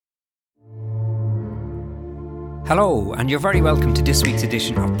Hello, and you're very welcome to this week's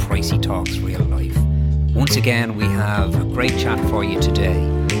edition of Pricey Talks Real Life. Once again, we have a great chat for you today.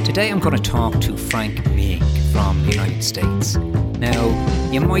 Today I'm going to talk to Frank Meeink from the United States.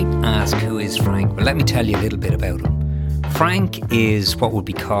 Now, you might ask, who is Frank? Well, let me tell you a little bit about him. Frank is what would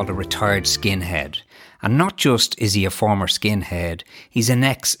be called a retired skinhead. And not just is he a former skinhead, he's an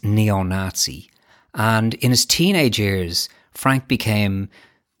ex-neo-Nazi. And in his teenage years, Frank became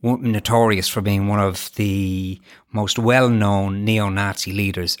notorious for being one of the most well-known neo-Nazi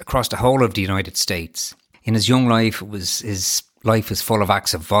leaders across the whole of the United States. In his young life, his life was full of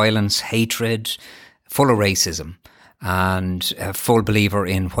acts of violence, hatred, full of racism, and a full believer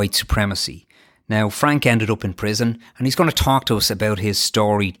in white supremacy. Now, Frank ended up in prison, and he's going to talk to us about his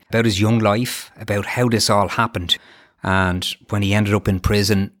story, about his young life, about how this all happened, and when he ended up in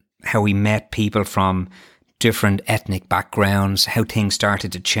prison, how he met people from different ethnic backgrounds, how things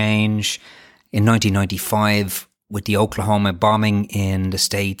started to change in 1995 with the Oklahoma bombing in the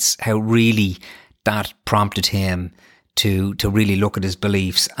States, how really that prompted him to really look at his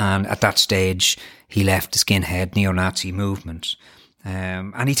beliefs. And at that stage, he left the skinhead neo-Nazi movement.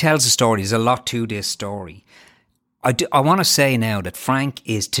 And he tells a story. There's a lot to this story. I want to say now that Frank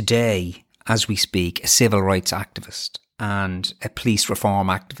is today, as we speak, a civil rights activist and a police reform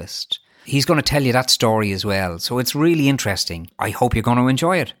activist. He's going to tell you that story as well. So it's really interesting. I hope you're going to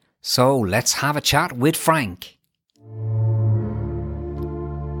enjoy it. So let's have a chat with Frank.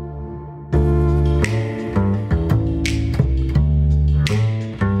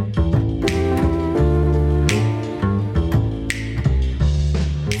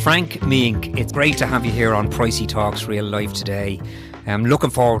 Frank Meeink, it's great to have you here on Pricey Talks Real Life today. I'm looking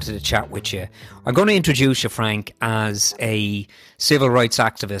forward to the chat with you. I'm going to introduce you, Frank, as a civil rights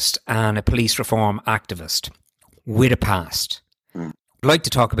activist and a police reform activist with a past. I'd like to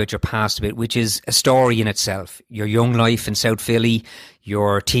talk about your past a bit, which is a story in itself. Your young life in South Philly,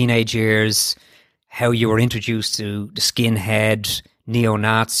 your teenage years, how you were introduced to the skinhead,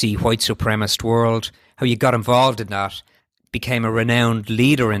 neo-Nazi, white supremacist world, how you got involved in that, became a renowned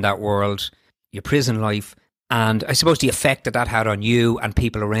leader in that world, your prison life, and I suppose the effect that had on you and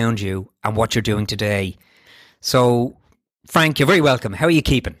people around you and what you're doing today. So, Frank, you're very welcome. How are you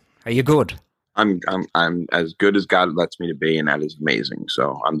keeping? Are you good? I'm as good as God lets me to be, and that is amazing.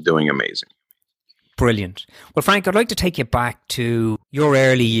 So I'm doing amazing. Brilliant. Well, Frank, I'd like to take you back to your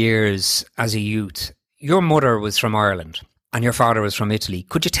early years as a youth. Your mother was from Ireland and your father was from Italy.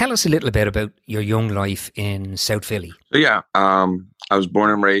 Could you tell us a little bit about your young life in South Philly? So, yeah, I was born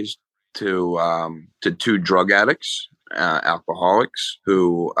and raised to two drug addicts, alcoholics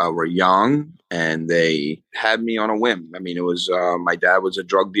who were young, and they had me on a whim. I mean, it was my dad was a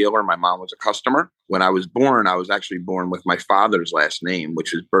drug dealer, my mom was a customer. When I was born, I was actually born with my father's last name,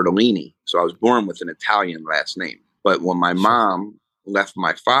 which was Bertolini. So I was born with an Italian last name. But when my mom left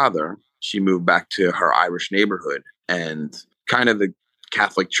my father, she moved back to her Irish neighborhood, and kind of the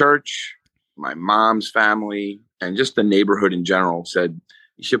Catholic Church, my mom's family, and just the neighborhood in general said,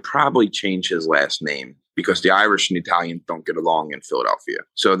 you should probably change his last name because the Irish and Italian don't get along in Philadelphia.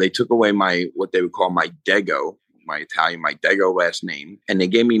 So they took away what they would call my Dego, my Dego last name. And they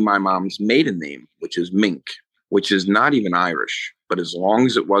gave me my mom's maiden name, which is Meeink, which is not even Irish. But as long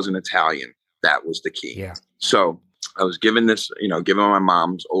as it wasn't Italian, that was the key. Yeah. So I was given given my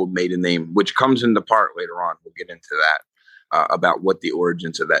mom's old maiden name, which comes into part later on. We'll get into that, about what the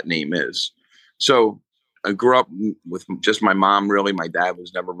origins of that name is. So I grew up with just my mom, really. My dad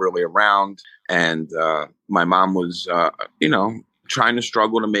was never really around. And my mom was, trying to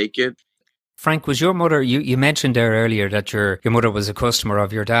struggle to make it. Frank, was your mother, you mentioned there earlier that your mother was a customer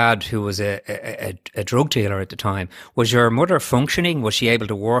of your dad, who was a drug dealer at the time. Was your mother functioning? Was she able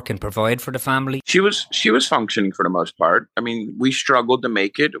to work and provide for the family? She was functioning for the most part. I mean, we struggled to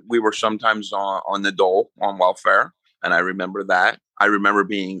make it. We were sometimes on the dole, on welfare. And I remember that. I remember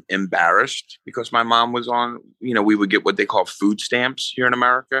being embarrassed because my mom was on, we would get what they call food stamps here in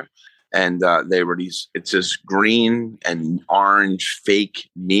America. And they were it's this green and orange fake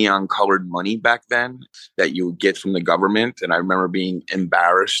neon colored money back then that you would get from the government. And I remember being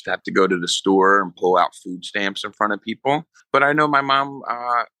embarrassed to have to go to the store and pull out food stamps in front of people. But I know my mom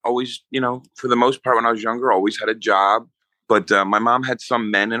always, for the most part when I was younger, always had a job. But my mom had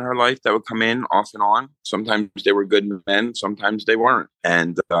some men in her life that would come in off and on. Sometimes they were good men, sometimes they weren't.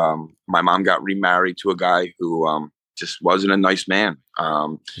 And my mom got remarried to a guy who just wasn't a nice man.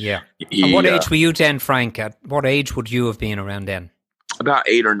 Yeah. At what age were you then, Frank? At what age would you have been around then? About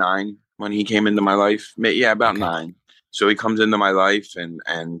 8 or 9 when he came into my life. Yeah, about 9. So he comes into my life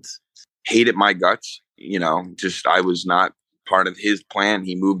and hated my guts. I was not part of his plan,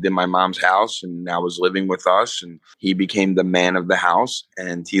 he moved in my mom's house and now was living with us, and he became the man of the house,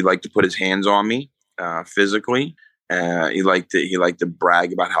 and he liked to put his hands on me physically. He liked to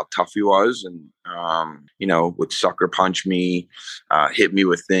brag about how tough he was, and would sucker punch me, hit me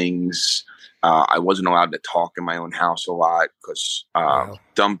with things. I wasn't allowed to talk in my own house a lot because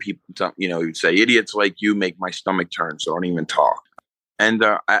dumb people, he would say, idiots like you make my stomach turn, so don't even talk. And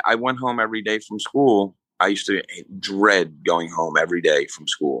I went home every day from school. I used to dread going home every day from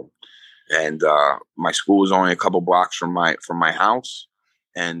school. And my school was only a couple blocks from my house.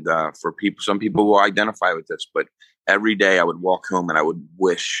 And some people will identify with this, but every day I would walk home and I would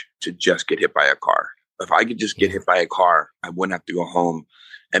wish to just get hit by a car. If I could just get hit by a car, I wouldn't have to go home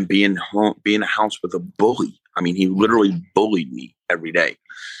and be in a house with a bully. I mean, he literally bullied me every day,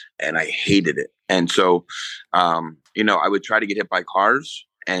 and I hated it. And so, I would try to get hit by cars.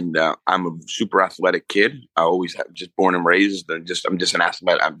 And I'm a super athletic kid. I always have, just born and raised. I'm just an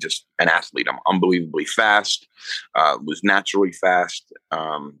athlete. I'm just an athlete. I'm unbelievably fast. Was naturally fast,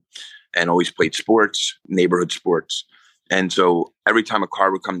 and always played sports, neighborhood sports. And so every time a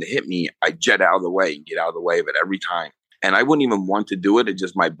car would come to hit me, I jet out of the way and get out of the way of it every time. And I wouldn't even want to do it. It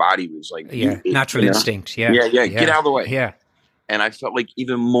just, my body was like, natural instinct. Yeah. Get out of the way. Yeah. And I felt like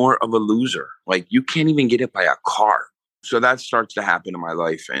even more of a loser. Like, you can't even get hit by a car. So that starts to happen in my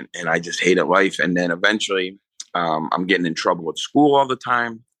life, and I just hated life. And then eventually I'm getting in trouble at school all the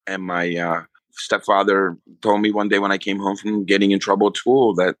time. And my stepfather told me one day when I came home from getting in trouble at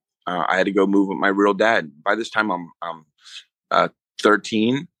school that I had to go move with my real dad. By this time I'm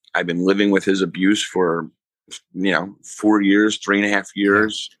 13. I've been living with his abuse for 4 years, 3.5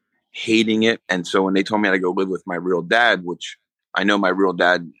 years, hating it. And so when they told me I had to go live with my real dad, which I know my real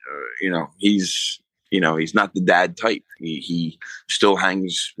dad, he's not the dad type. He still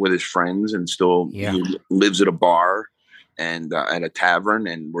hangs with his friends and still he lives at a bar and at a tavern,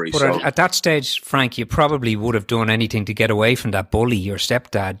 and where he's. At that stage, Frank, you probably would have done anything to get away from that bully, your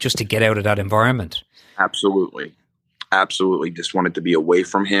stepdad, just to get out of that environment. Absolutely. Just wanted to be away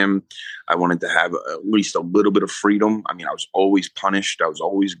from him. I wanted to have at least a little bit of freedom. I mean, I was always punished. I was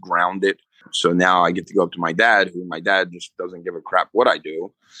always grounded. So now I get to go up to my dad, who my dad just doesn't give a crap what I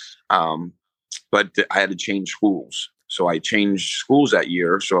do. But I had to change schools. So I changed schools that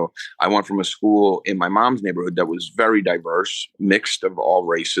year. So I went from a school in my mom's neighborhood that was very diverse, mixed of all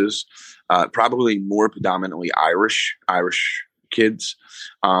races, probably more predominantly Irish kids.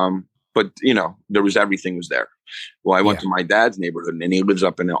 But, there was everything was there. Well, I went to my dad's neighborhood, and he lives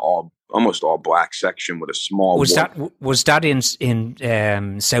up in an almost all black section with a small. Was that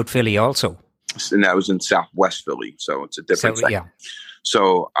in South Philly also? And that was in Southwest Philly, so it's a different section. Yeah.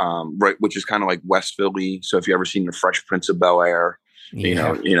 So, which is kind of like West Philly. So if you ever seen The Fresh Prince of Bel-Air,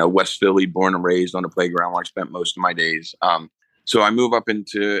 West Philly, born and raised on the playground where I spent most of my days. So I move up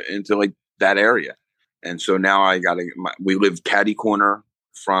into like that area, and so now we live catty corner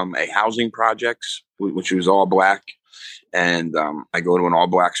from a housing projects, which was all black, and I go to an all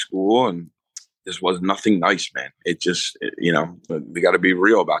black school, and this was nothing nice, man. It just, we got to be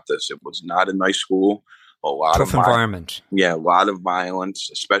real about this. It was not a nice school. A lot tough of environment. Yeah, a lot of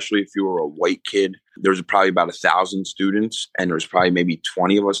violence, especially if you were a white kid. There was probably about 1,000 students, and there was probably maybe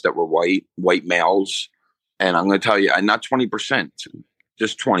 20 of us that were white males. And I'm going to tell you, not 20%,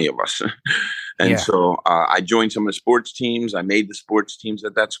 just 20 of us. And so I joined some of the sports teams. I made the sports teams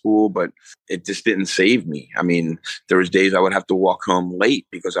at that school, but it just didn't save me. I mean, there was days I would have to walk home late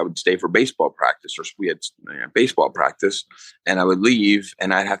because I would stay for baseball practice, or we had baseball practice, and I would leave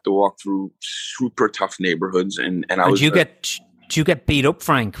and I'd have to walk through super tough neighborhoods. And do you get beat up,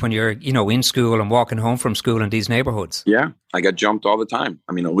 Frank, when you're, in school and walking home from school in these neighborhoods? Yeah, I got jumped all the time.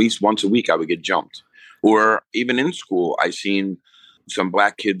 I mean, at least once a week I would get jumped. Or even in school, I seen some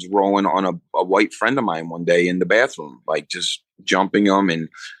black kids rolling on a white friend of mine one day in the bathroom, like just jumping him and,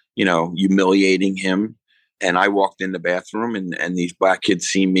 humiliating him. And I walked in the bathroom and these black kids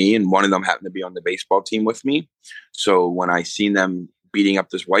see me, and one of them happened to be on the baseball team with me. So when I seen them beating up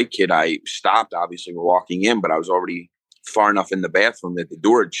this white kid, I stopped, obviously we're walking in, but I was already far enough in the bathroom that the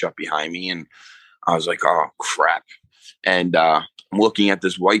door had shut behind me. And I was like, oh crap. And I'm looking at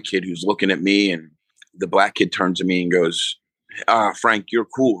this white kid who's looking at me, and the black kid turns to me and goes, Frank, you're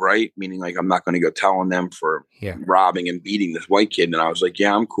cool, right? Meaning like I'm not going to go telling them for robbing and beating this white kid. And I was like,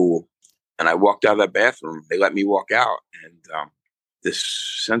 yeah, I'm cool. And I walked out of that bathroom. They let me walk out. And this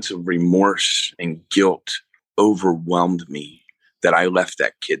sense of remorse and guilt overwhelmed me that I left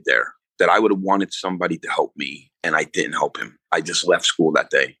that kid there, that I would have wanted somebody to help me, and I didn't help him. I just left school that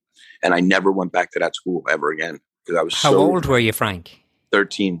day. And I never went back to that school ever again. Because I was How old were you, Frank?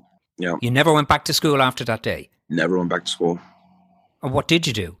 13. Yeah. You never went back to school after that day? Never went back to school. And what did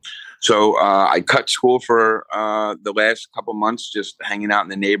you do? So I cut school for the last couple months, just hanging out in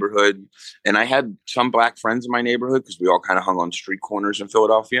the neighborhood. And I had some black friends in my neighborhood because we all kind of hung on street corners in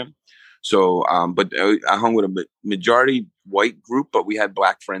Philadelphia. So, but I hung with a majority white group, but we had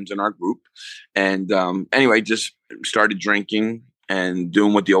black friends in our group. And anyway, just started drinking and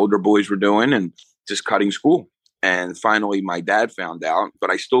doing what the older boys were doing and just cutting school. And finally, my dad found out, but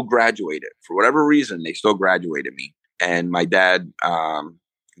I still graduated. For whatever reason, they still graduated me. And my dad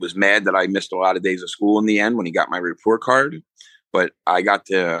was mad that I missed a lot of days of school in the end when he got my report card. But I got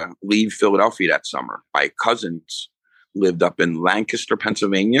to leave Philadelphia that summer. My cousins lived up in Lancaster,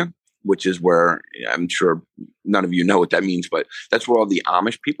 Pennsylvania, which is where, I'm sure none of you know what that means, but that's where all the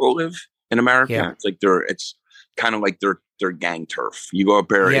Amish people live in America. Yeah. It's like it's kind of like their gang turf. You go up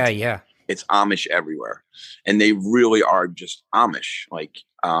there, it's Amish everywhere. And they really are just Amish. Like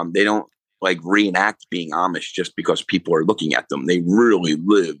they don't like reenact being Amish just because people are looking at them. They really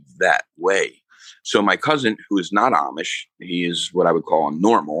live that way. So my cousin, who is not Amish, he is what I would call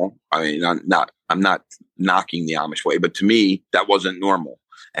normal. I mean, I'm not knocking the Amish way, but to me, that wasn't normal.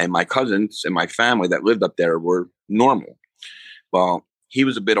 And my cousins and my family that lived up there were normal. Well, he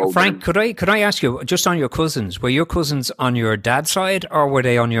was a bit older. Frank, could I ask you, just on your cousins, were your cousins on your dad's side or were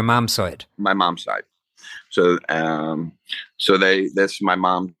they on your mom's side? My mom's side. So that's my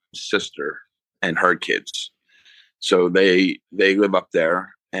mom's sister and her kids. So they live up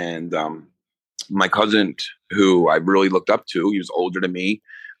there. And my cousin, who I really looked up to, he was older than me.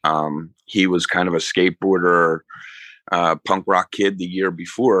 He was kind of a skateboarder, punk rock kid the year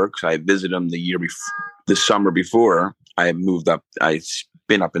before, because I visited him the summer before I moved up. I'd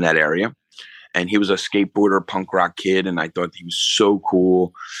been up in that area, and he was a skateboarder, punk rock kid, and I thought he was so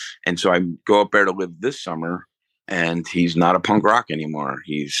cool. And so I go up there to live this summer, and he's not a punk rock anymore.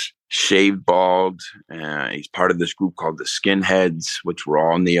 He's shaved bald. He's part of this group called the Skinheads, which were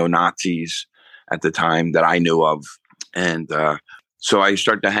all neo-Nazis at the time that I knew of. And so I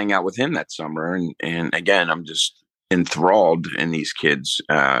started to hang out with him that summer. And again, I'm just enthralled in these kids.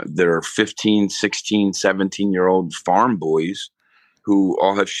 They're 15, 16, 17-year-old farm boys who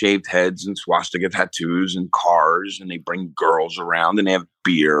all have shaved heads and swastika tattoos and cars, and they bring girls around and they have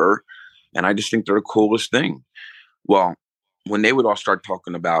beer. And I just think they're the coolest thing. Well, when they would all start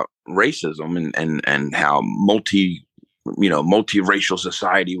talking about racism and how multiracial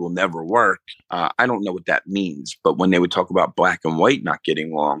society will never work, I don't know what that means. But when they would talk about black and white not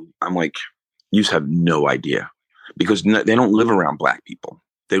getting along, I'm like, you just have no idea. Because they don't live around black people.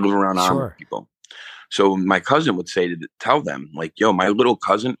 They live around Amish people. So my cousin would tell them, like, yo, my little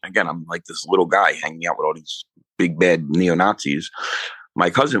cousin, again, I'm like this little guy hanging out with all these big bad neo-Nazis. My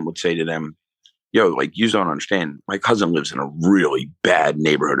cousin would say to them, yo, like, you don't understand. My cousin lives in a really bad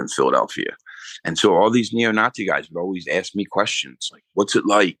neighborhood in Philadelphia. And so all these neo-Nazi guys would always ask me questions like, what's it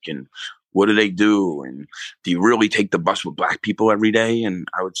like? And what do they do? And do you really take the bus with black people every day? And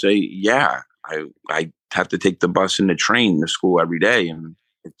I would say, yeah, I have to take the bus and the train to school every day. And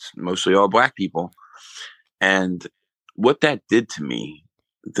it's mostly all black people. And what that did to me,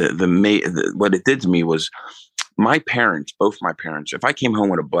 what it did to me was my parents, both my parents, if I came home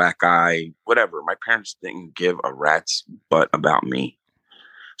with a black eye, whatever, my parents didn't give a rat's butt about me.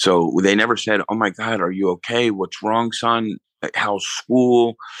 So they never said, oh my God, are you okay? What's wrong, son? How's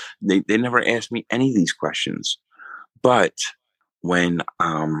school? They never asked me any of these questions. But when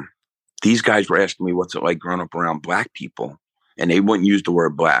these guys were asking me what's it like growing up around black people, and they wouldn't use the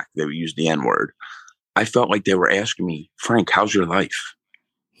word black, they would use the N-word. I felt like they were asking me, Frank, how's your life?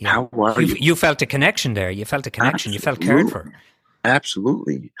 Yeah. How are you? You felt a connection there. You felt a connection. Absolutely. You felt cared for.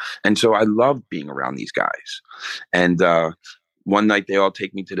 Absolutely. And so I loved being around these guys. And one night they all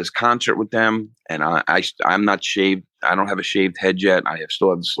take me to this concert with them, and I'm not shaved. I don't have a shaved head yet. I still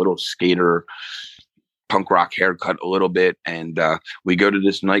have this little skater punk rock haircut a little bit. And we go to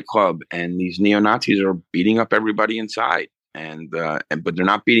this nightclub, and these neo-Nazis are beating up everybody inside. But they're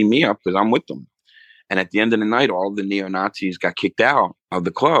not beating me up because I'm with them. And at the end of the night, all the neo-Nazis got kicked out of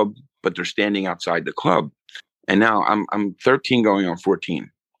the club, but they're standing outside the club. And now I'm 13 going on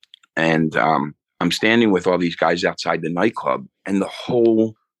 14. And I'm standing with all these guys outside the nightclub, and the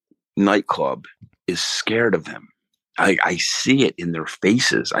whole nightclub is scared of them. I see it in their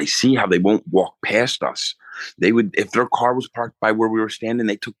faces. I see how they won't walk past us. They would, if their car was parked by where we were standing,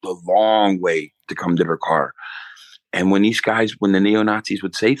 they took the long way to come to their car. And when the neo-Nazis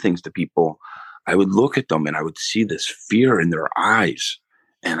would say things to people, I would look at them and I would see this fear in their eyes.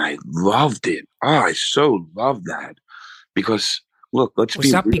 And I loved it. Oh, I so loved that. Because look,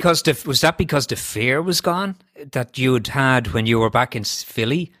 was that because the fear was gone that you had when you were back in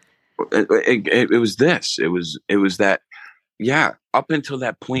Philly? It was this. It was that, yeah, up until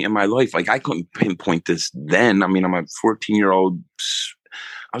that point in my life, like I couldn't pinpoint this then. I mean, I was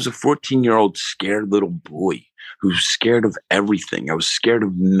a 14-year-old scared little boy who was scared of everything. I was scared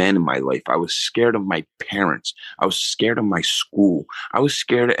of men in my life. I was scared of my parents. I was scared of my school. I was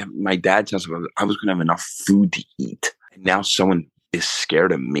scared at my dad's house. I was going to have enough food to eat. And now someone is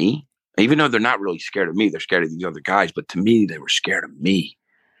scared of me. Even though they're not really scared of me, they're scared of these other guys. But to me, they were scared of me.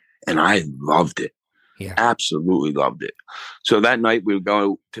 And I loved it. Yeah. Absolutely loved it. So that night we would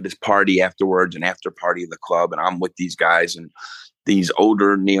go to this party afterwards, an after party of the club. And I'm with these guys and these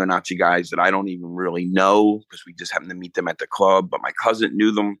older neo-Nazi guys that I don't even really know because we just happened to meet them at the club. But my cousin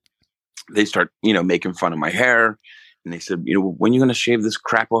knew them. They start, making fun of my hair. And they said, when are you going to shave this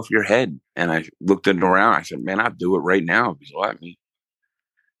crap off your head? And I looked at it around. I said, man, I'll do it right now if you let me.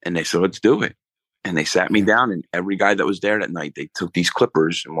 And they said, let's do it. And they sat me down, and every guy that was there that night, they took these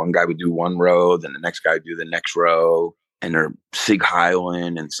clippers, and one guy would do one row, then the next guy would do the next row, and they're Sig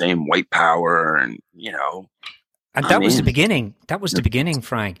Heiland and saying white power, and And that was the beginning. That was the beginning,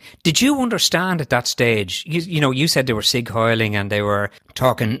 Frank. Did you understand at that stage? You said they were Sig Heiling and they were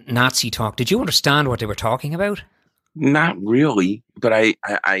talking Nazi talk. Did you understand what they were talking about? Not really, but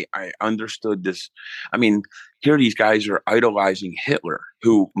I understood this. I mean, here these guys are idolizing Hitler,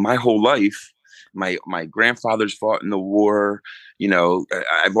 who my whole life. My grandfathers fought in the war.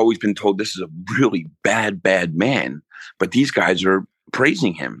 I've always been told this is a really bad man. But these guys are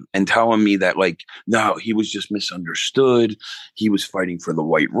praising him and telling me that, like, no, he was just misunderstood. He was fighting for the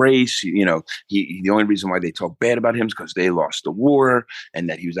white race. The only reason why they talk bad about him is because they lost the war, and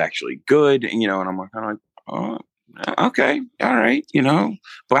that he was actually good. And and I'm kind of like, oh, okay, all right.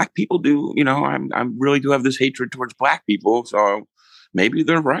 Black people do. I really do have this hatred towards black people, so maybe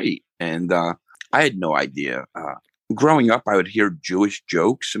they're right. And I had no idea. Growing up, I would hear Jewish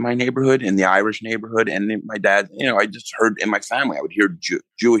jokes in my neighborhood, in the Irish neighborhood, and my dad, I just heard in my family, I would hear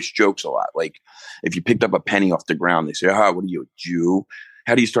Jewish jokes a lot. Like if you picked up a penny off the ground, they say, what are you, a Jew?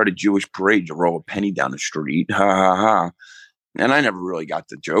 How do you start a Jewish parade? You roll a penny down the street. Ha, ha, ha. And I never really got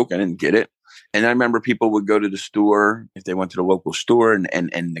the joke. I didn't get it. And I remember people would go to the store, if they went to the local store and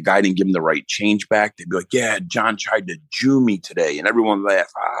the guy didn't give them the right change back, they'd be like, yeah, John tried to Jew me today. And everyone would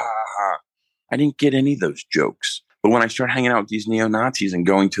laugh. I didn't get any of those jokes. But when I start hanging out with these neo-Nazis and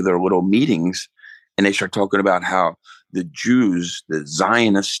going to their little meetings, and they start talking about how the Jews, the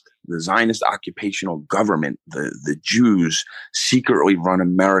Zionist occupational government, the Jews secretly run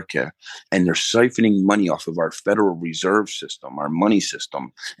America, and they're siphoning money off of our Federal Reserve System, our money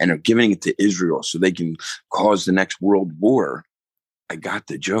system, and they're giving it to Israel so they can cause the next world war. I got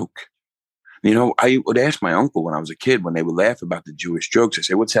the joke. I would ask my uncle when I was a kid, when they would laugh about the Jewish jokes, I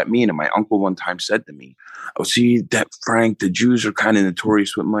say, what's that mean? And my uncle one time said to me, oh, see that, Frank, the Jews are kind of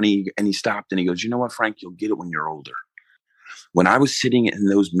notorious with money. And he stopped and he goes, you know what, Frank, you'll get it when you're older. When I was sitting in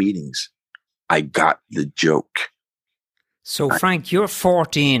those meetings, I got the joke. So, Frank, you're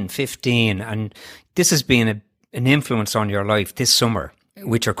 14, 15, and this has been an influence on your life this summer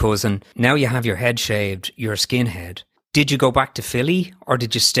with your cousin. Now you have your head shaved, you're a skinhead. Did you go back to Philly or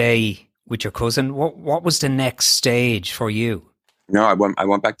did you stay with your cousin? What was the next stage for you? No, I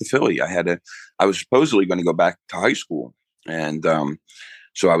went back to Philly. I was supposedly going to go back to high school. And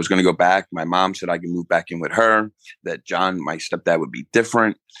so I was going to go back. My mom said I could move back in with her, that John, my stepdad, would be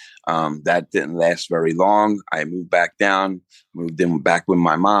different. That didn't last very long. I moved back down, moved in back with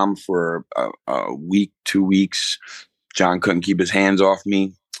my mom for a week, 2 weeks. John couldn't keep his hands off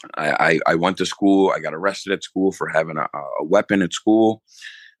me. I went to school. I got arrested at school for having a weapon at school.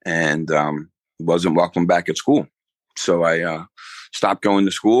 And wasn't welcome back at school. So I stopped going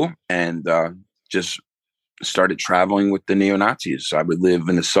to school and just started traveling with the neo-Nazis. So I would live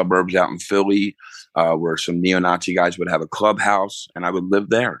in the suburbs out in Philly where some neo-Nazi guys would have a clubhouse, and I would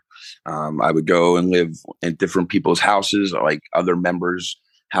live there. I would go and live in different people's houses, like other members'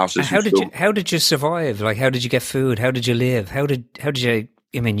 houses. How did you survive? Like, how did you get food? How did you live? How did you,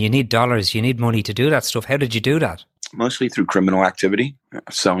 you need dollars, you need money to do that stuff. How did you do that? Mostly through criminal activity,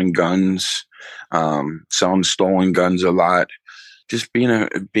 selling guns, selling stolen guns a lot, just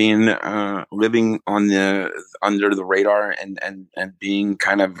living on under the radar and being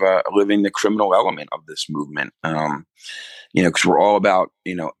kind of living the criminal element of this movement. Because we're all about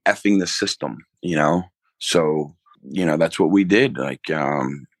effing the system. So that's what we did. Like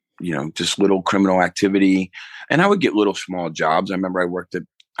just little criminal activity, and I would get little small jobs. I remember I worked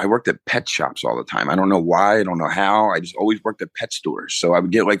at pet shops all the time. I don't know why. I don't know how. I just always worked at pet stores. So I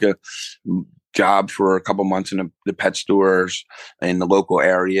would get like a job for a couple months in the pet stores in the local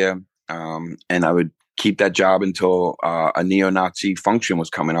area. And I would keep that job until a neo-Nazi function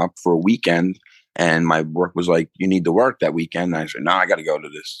was coming up for a weekend. And my work was like, you need to work that weekend. And I said, no, I got to go to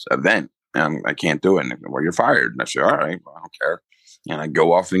this event. I can't do it. And they go, well, you're fired. And I said, all right, well, I don't care. And I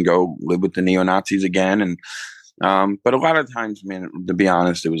go off and go live with the neo-Nazis again. And but a lot of times, man, to be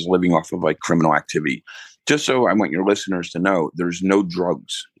honest, it was living off of like criminal activity. Just so I want your listeners to know, there's no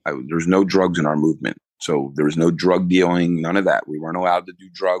drugs. There's no drugs in our movement. So there was no drug dealing, none of that. We weren't allowed to do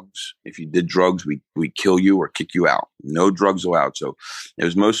drugs. If you did drugs, we kill you or kick you out. No drugs allowed. So it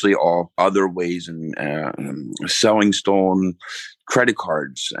was mostly all other ways and selling stolen credit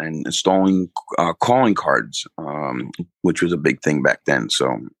cards and stolen calling cards, which was a big thing back then.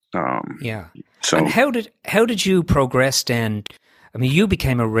 So yeah. So and how did you progress then? I mean, you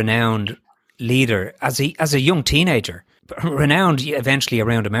became a renowned leader as a young teenager. Renowned eventually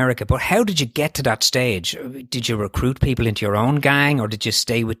around America, but how did you get to that stage? Did you recruit people into your own gang, or did you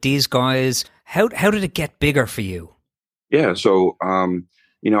stay with these guys? How did it get bigger for you? Yeah, so I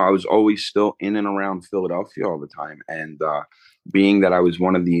was always still in and around Philadelphia all the time, and being that I was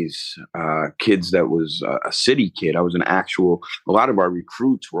one of these kids that was a city kid, I was a lot of our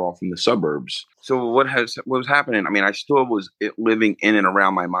recruits were all from the suburbs. So what was happening? I mean, I still was living in and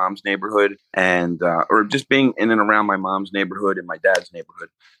around my mom's neighborhood and, or just being in and around my mom's neighborhood and my dad's neighborhood.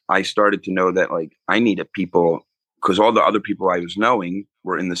 I started to know that like I needed people because all the other people I was knowing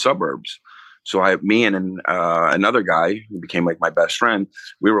were in the suburbs. So me and another guy who became like my best friend,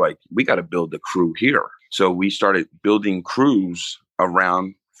 we were like, we got to build a crew here. So we started building crews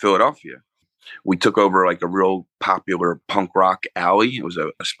around Philadelphia. We took over like a real popular punk rock alley. It was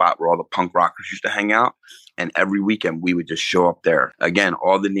a spot where all the punk rockers used to hang out. And every weekend we would just show up there. Again,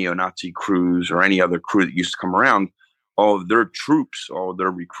 all the neo-Nazi crews or any other crew that used to come around, all of their troops, all of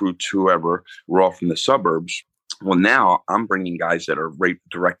their recruits, whoever, were all from the suburbs. Well, now I'm bringing guys that are right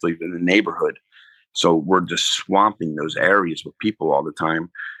directly in the neighborhood. So we're just swamping those areas with people all the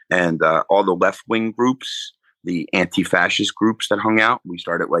time. And all the left-wing groups, the anti-fascist groups that hung out, we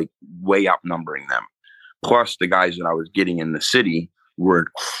started like way outnumbering them. Plus the guys that I was getting in the city were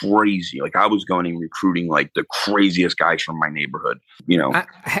crazy. Like I was going and recruiting like the craziest guys from my neighborhood,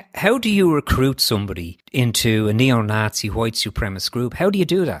 How do you recruit somebody into a neo-Nazi white supremacist group? How do you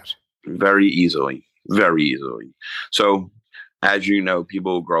do that? Very easily. Very easily. So as you know,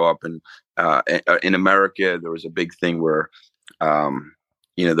 people grow up in America, there was a big thing where,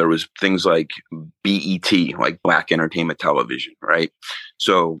 there was things like BET, like Black Entertainment Television, right?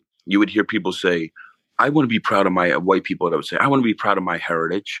 So you would hear people say, I want to be proud of my white people that would say, I want to be proud of my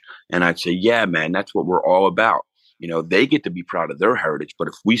heritage. And I'd say, yeah, man, that's what we're all about. They get to be proud of their heritage. But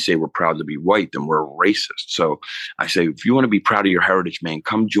if we say we're proud to be white, then we're racist. So I say, if you want to be proud of your heritage, man,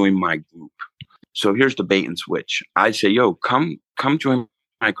 come join my group. So here's the bait and switch. I say, yo, come join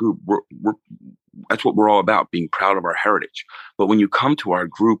my group. That's what we're all about, being proud of our heritage. But when you come to our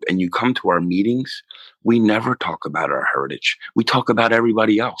group and you come to our meetings, we never talk about our heritage. We talk about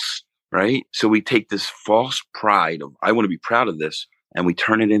everybody else, right? So we take this false pride of, I want to be proud of this, and we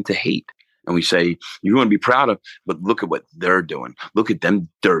turn it into hate. And we say, you want to be proud of, but look at what they're doing. Look at them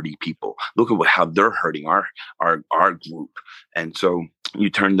dirty people. Look at how they're hurting our group. And so you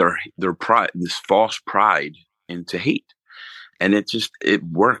turn their pride, this false pride, into hate. And it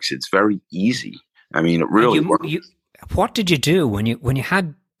works. It's very easy. I mean, it really works. What did you do when you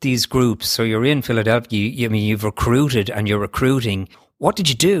had these groups? So you're in Philadelphia, you've recruited and you're recruiting. What did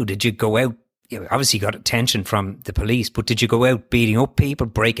you do? Did you go out? Obviously you got attention from the police, but did you go out beating up people,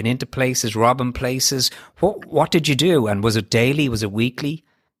 breaking into places, robbing places? What did you do? And was it daily? Was it weekly?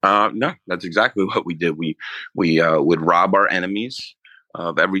 No, that's exactly what we did. We would rob our enemies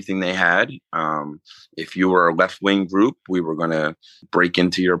of everything they had. If you were a left-wing group, we were going to break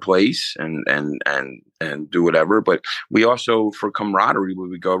into your place and do whatever. But we also, for camaraderie, we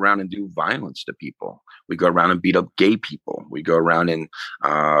would go around and do violence to people. We go around and beat up gay people. We go around and,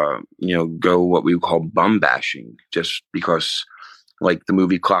 go what we call bum bashing, just because, like the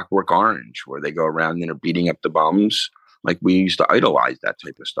movie Clockwork Orange, where they go around and are beating up the bums. Like we used to idolize that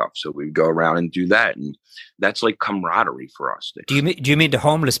type of stuff. So we'd go around and do that. And that's like camaraderie for us. Do you mean the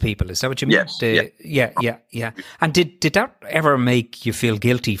homeless people? Is that what you mean? Yes. Yeah. And did that ever make you feel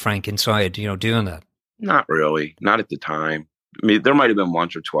guilty, Frank, inside, doing that? Not really. Not at the time. I mean, there might have been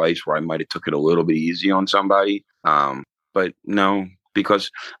once or twice where I might have took it a little bit easy on somebody. But no,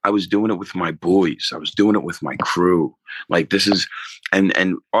 because I was doing it with my boys. I was doing it with my crew. Like this is,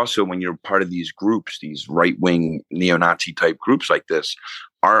 and also when you're part of these groups, these right-wing neo-Nazi type groups like this,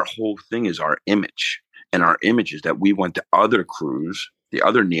 our whole thing is our image. And our image is that we want the other crews, the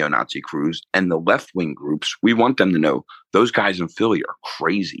other neo-Nazi crews and the left-wing groups, we want them to know those guys in Philly are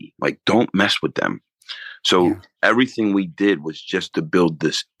crazy. Like, don't mess with them. So everything we did was just to build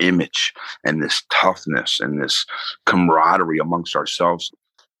this image and this toughness and this camaraderie amongst ourselves.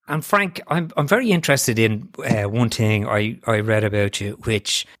 And Frank, I'm very interested in one thing I read about you,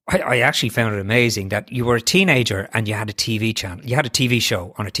 which I actually found it amazing, that you were a teenager and you had a TV channel. You had a TV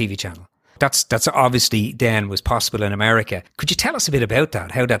show on a TV channel. That's obviously then was possible in America. Could you tell us a bit about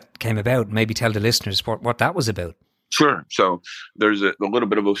that, how that came about? Maybe tell the listeners what that was about. Sure. So there's a little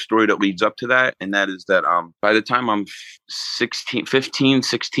bit of a story that leads up to that. And that is that by the time I'm 16,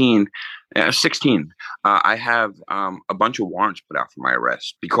 I have a bunch of warrants put out for my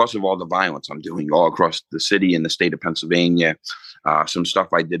arrest because of all the violence I'm doing all across the city in the state of Pennsylvania, some stuff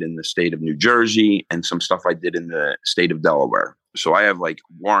I did in the state of New Jersey, and some stuff I did in the state of Delaware. So I have like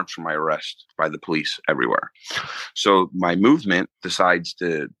warrants for my arrest by the police everywhere. So my movement decides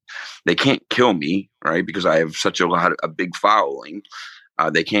they can't kill me, right? Because I have such a big following.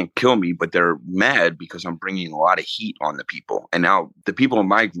 They can't kill me, but they're mad because I'm bringing a lot of heat on the people. And now the people in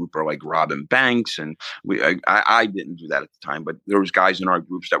my group are like robbing banks, and I didn't do that at the time, but there was guys in our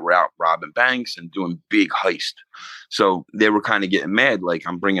groups that were out robbing banks and doing big heist. So they were kind of getting mad, like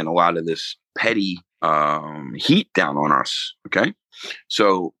I'm bringing a lot of this petty heat down on us. Okay,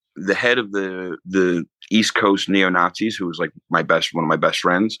 so the head of the East Coast neo-Nazis, who was like one of my best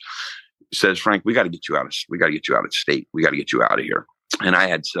friends, says, "Frank, we got to get you out of state. We got to get you out of here." And I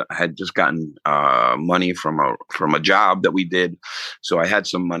had just gotten money from a job that we did, so I had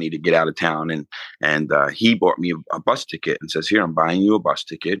some money to get out of town. And he bought me a bus ticket and says, "Here, I'm buying you a bus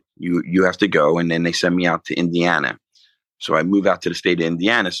ticket. You have to go." And then they send me out to Indiana. So I move out to the state of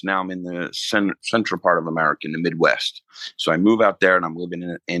Indiana. So now I'm in the central part of America, in the Midwest. So I move out there and I'm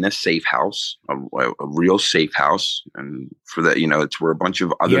living in a safe house, a real safe house. And for that, it's where a bunch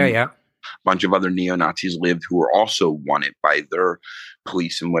of other neo-Nazis lived who were also wanted by their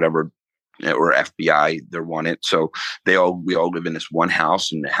police and whatever, or FBI. They're wanted. So we all live in this one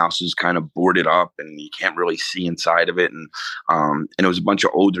house, and the house is kind of boarded up and you can't really see inside of it. And it was a bunch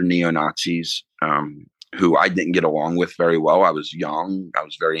of older neo-Nazis, who I didn't get along with very well. I was young. I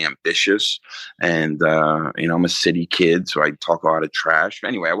was very ambitious. And, I'm a city kid, so I talk a lot of trash.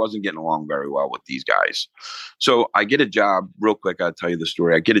 Anyway, I wasn't getting along very well with these guys. So I get a job, real quick, I'll tell you the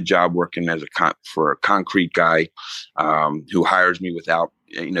story. I get a job working for a concrete guy who hires me without,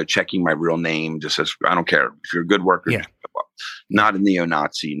 checking my real name. Just says, "I don't care. If you're a good worker, not a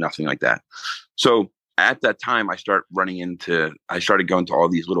neo-Nazi, nothing like that." So at that time, I started going to all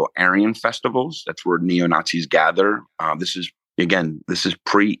these little Aryan festivals. That's where neo-Nazis gather. This is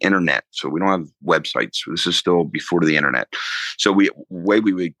pre-internet, so we don't have websites. This is still before the internet. So way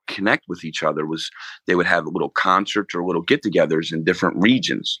we would connect with each other was they would have little concerts or little get-togethers in different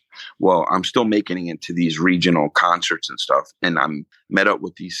regions. Well, I'm still making it to these regional concerts and stuff, and I'm met up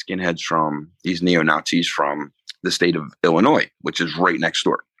with these skinheads these neo-Nazis from the state of Illinois, which is right next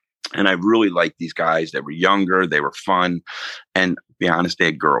door. And I really liked these guys. They were younger. They were fun. And to be honest, they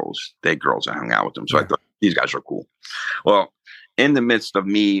had girls. I hung out with them. So I thought, these guys are cool. Well, in the midst of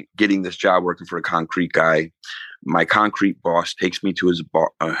me getting this job working for a concrete guy, my concrete boss takes me to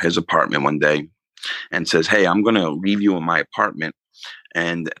his apartment one day and says, "Hey, I'm going to leave you in my apartment.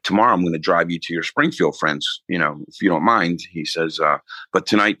 And tomorrow I'm going to drive you to your Springfield friends, if you don't mind." He says, "But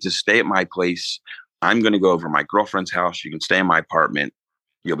tonight, just stay at my place. I'm going to go over to my girlfriend's house. You can stay in my apartment.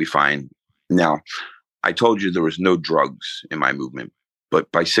 You'll be fine." Now, I told you there was no drugs in my movement,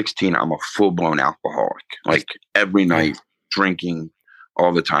 but by 16, I'm a full-blown alcoholic. Like every night, drinking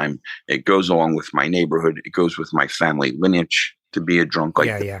all the time. It goes along with my neighborhood. It goes with my family lineage to be a drunk like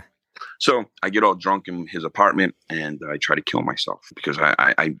that. Yeah. So I get all drunk in his apartment and I try to kill myself because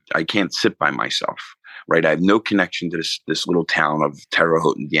I can't sit by myself. Right. I have no connection to this little town of Terre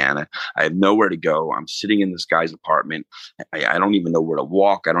Haute, Indiana. I have nowhere to go. I'm sitting in this guy's apartment. I don't even know where to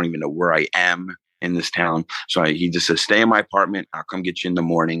walk. I don't even know where I am in this town. So he just says, "Stay in my apartment. I'll come get you in the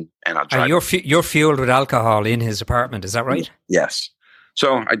morning and I'll drive." You're fueled with alcohol in his apartment. Is that right? Yes.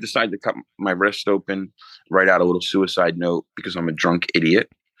 So I decided to cut my wrist open, write out a little suicide note because I'm a drunk idiot.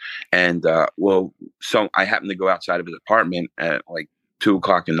 And so I happened to go outside of his apartment at like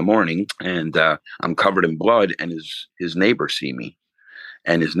 2:00 in the morning, and I'm covered in blood, and his neighbors see me,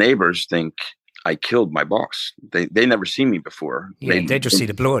 and his neighbors think I killed my boss. They never seen me before. Yeah, they just see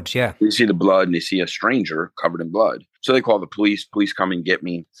the blood. Yeah, they see the blood, and they see a stranger covered in blood. So they call the police. Police come and get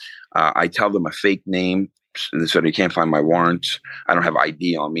me. I tell them a fake name, so they can't find my warrants. I don't have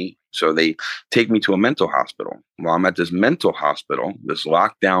ID on me. So they take me to a mental hospital. While I'm at this mental hospital, this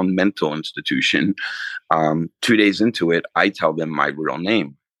lockdown mental institution, 2 days into it, I tell them my real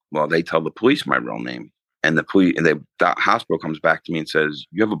name. Well, they tell the police my real name. And the hospital comes back to me and says,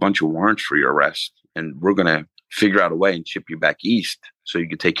 "You have a bunch of warrants for your arrest." and we're going to figure out a way and ship you back east so you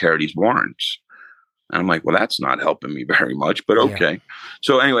can take care of these warrants. And I'm like, well, that's not helping me very much, but okay. Yeah.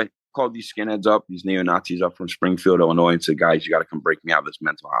 So anyway, called these skinheads up, these neo-Nazis up from Springfield, Illinois, and said, guys, you got to come break me out of this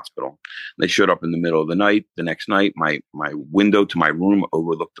mental hospital. And they showed up in the middle of the night. The next night, my window to my room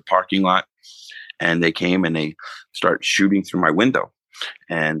overlooked the parking lot. And they came and they start shooting through my window.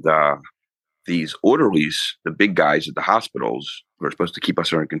 And these orderlies, the big guys at the hospitals who are supposed to keep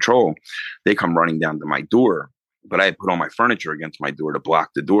us under control, they come running down to my door. But I had put all my furniture against my door to block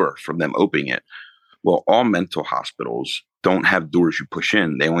the door from them opening it. Well, all mental hospitals don't have doors you push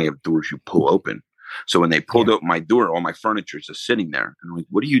in. They only have doors you pull open. So when they pulled open my door, all my furniture is just sitting there. And I'm like,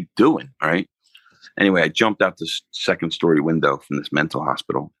 what are you doing? All right. Anyway, I jumped out this second story window from this mental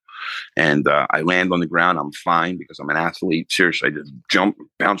hospital. And I land on the ground. I'm fine because I'm an athlete. Seriously, I just jump,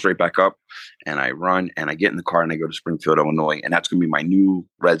 bounce right back up, and I run, and I get in the car, and I go to Springfield, Illinois. And that's going to be my new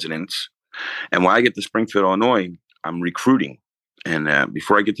residence. And when I get to Springfield, Illinois, I'm recruiting. And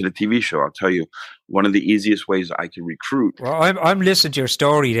before I get to the TV show, I'll tell you one of the easiest ways I can recruit. Well, I'm listening to your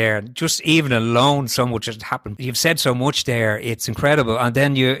story there. Just even alone, so much has happened. You've said so much there; it's incredible. And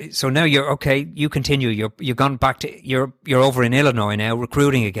then now you're okay. You continue. You've gone back to you're over in Illinois now,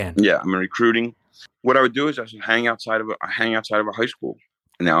 recruiting again. Yeah, I'm recruiting. What I would do is I would hang outside of a high school.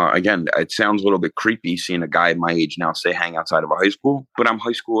 Now, again, it sounds a little bit creepy seeing a guy my age now say hang outside of a high school, but I'm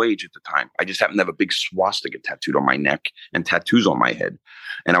high school age at the time. I just happened to have a big swastika tattooed on my neck and tattoos on my head.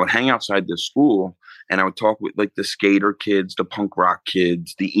 And I would hang outside this school and I would talk with like the skater kids, the punk rock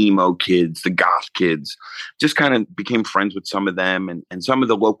kids, the emo kids, the goth kids, just kind of became friends with some of them. And some of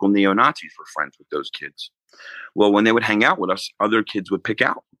the local neo-Nazis were friends with those kids. Well, when they would hang out with us, other kids would pick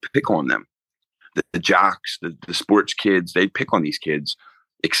on them. The jocks, the sports kids, they'd pick on these kids.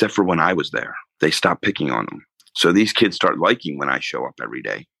 Except for when I was there, they stopped picking on them. So these kids start liking when I show up every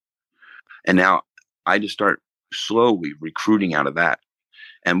day. And now I just start slowly recruiting out of that.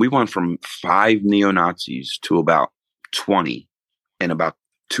 And we went from 5 neo-Nazis to about 20 in about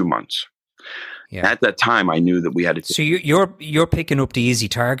 2 months. Yeah. At that time, I knew that we had to. So you're picking up the easy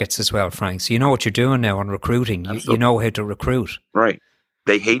targets as well, Frank. So you know what you're doing now on recruiting. You know how to recruit. Right.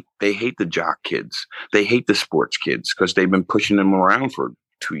 They hate the jock kids. They hate the sports kids because they've been pushing them around for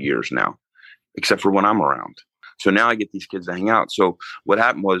 2 years now, except for when I'm around. So now I get these kids to hang out. So what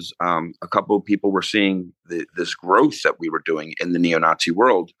happened was a couple of people were seeing this growth that we were doing in the neo-Nazi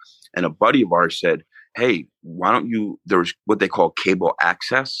world. And a buddy of ours said, hey, why don't you, there's what they call cable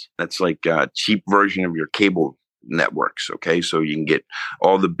access. That's like a cheap version of your cable networks. Okay. So you can get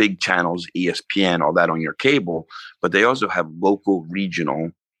all the big channels, ESPN, all that on your cable, but they also have local regional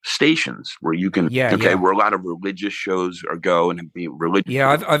stations where you can, where a lot of religious shows go and be religious.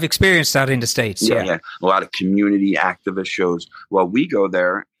 Yeah, I've experienced that in the States. Yeah. A lot of community activist shows. Well, we go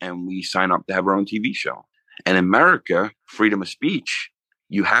there and we sign up to have our own TV show. And in America, freedom of speech,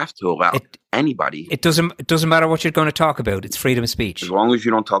 you have to allow anybody. It doesn't matter what you're going to talk about. It's freedom of speech. As long as you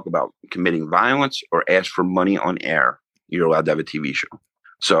don't talk about committing violence or ask for money on air, you're allowed to have a TV show.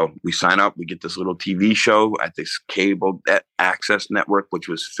 So we sign up, we get this little TV show at this cable access network, which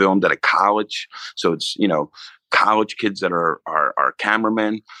was filmed at a college. So it's, college kids that are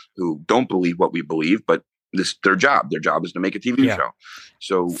cameramen who don't believe what we believe, but their job is to make a TV show.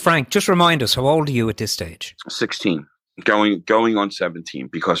 So Frank, just remind us, how old are you at this stage? 16, going on 17,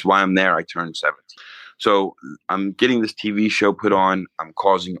 because while I'm there, I turned 17. So I'm getting this TV show put on. I'm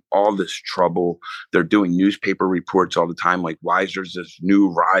causing all this trouble. They're doing newspaper reports all the time, like, why is there's this new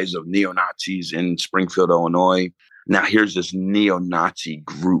rise of neo-Nazis in Springfield, Illinois? Now here's this neo-Nazi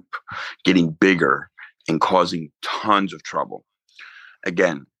group getting bigger and causing tons of trouble.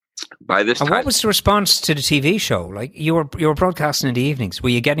 Again, by this time. And what was the response to the TV show? Like, you were broadcasting in the evenings. Were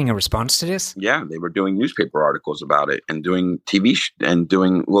you getting a response to this? Yeah, they were doing newspaper articles about it and doing TV and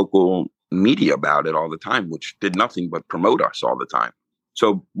doing local media about it all the time, which did nothing but promote us all the time.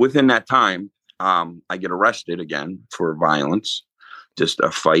 So within that time, I get arrested again for violence, just a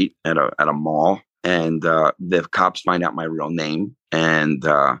fight at a mall. And the cops find out my real name, and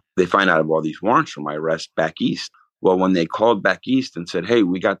they find out of all these warrants for my arrest back east. Well, when they called back east and said, hey,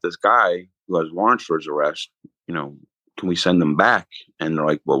 we got this guy who has warrants for his arrest, can we send him back? And they're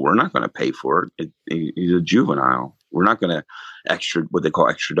like, well, we're not going to pay for it. He's a juvenile. We're not going to what they call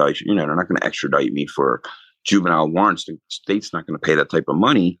extradition. They're not going to extradite me for juvenile warrants. The state's not going to pay that type of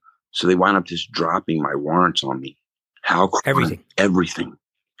money. So they wind up just dropping my warrants on me. Everything.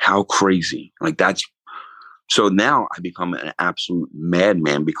 How crazy. So now I become an absolute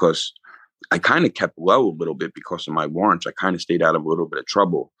madman because I kind of kept low a little bit because of my warrants. I kind of stayed out of a little bit of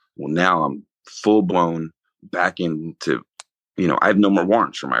trouble. Well, now I'm full blown back into, I have no more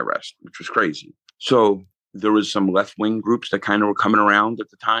warrants for my arrest, which was crazy. So there was some left-wing groups that kind of were coming around at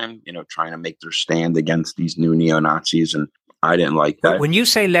the time, trying to make their stand against these new neo-Nazis. And I didn't like that. When you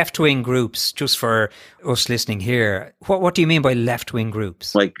say left-wing groups, just for us listening here, what do you mean by left-wing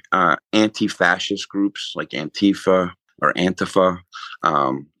groups? Like anti-fascist groups, like Antifa or Antifa,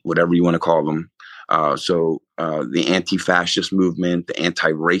 whatever you want to call them. So the anti-fascist movement, the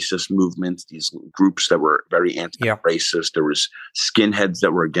anti-racist movement, these groups that were very anti-racist. Yeah. There was skinheads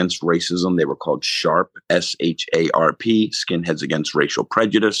that were against racism. They were called SHARP, SHARP, Skinheads Against Racial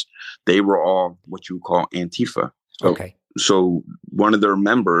Prejudice. They were all what you would call Antifa. Okay. So one of their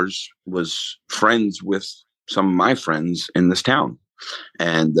members was friends with some of my friends in this town.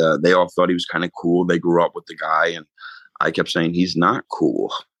 And they all thought he was kind of cool. They grew up with the guy. And I kept saying, he's not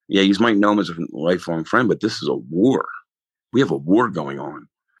cool. Yeah, you might know him as a lifelong friend, but this is a war. We have a war going on.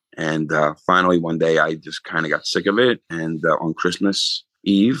 And finally, one day, I just kind of got sick of it. And on Christmas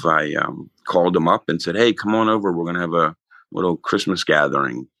Eve, I called him up and said, hey, come on over. We're going to have a little Christmas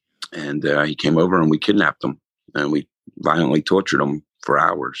gathering. And he came over and we kidnapped him. And we violently tortured him for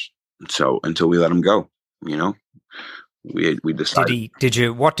hours. So until we let him go, we decided. Did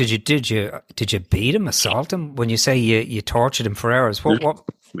you beat him, assault him? When you say you tortured him for hours, what?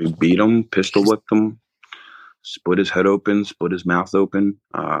 We beat him, pistol whipped him, split his head open, split his mouth open,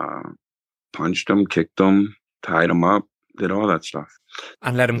 punched him, kicked him, tied him up, did all that stuff,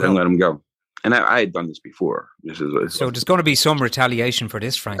 and let him go. And let him go. And I had done this before. So there's going to be some retaliation for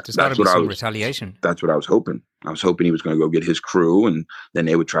this, Frank. There's got to be some retaliation. That's what I was hoping. I was hoping he was going to go get his crew, and then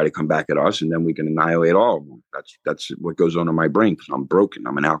they would try to come back at us, and then we can annihilate all of them. That's what goes on in my brain, because I'm broken.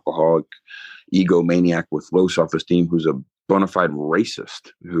 I'm an alcoholic, egomaniac with low self-esteem who's a bona fide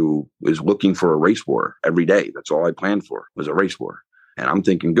racist who is looking for a race war every day. That's all I planned for, was a race war. And I'm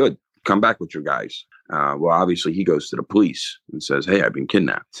thinking, good, come back with your guys. Well, obviously he goes to the police and says, hey, I've been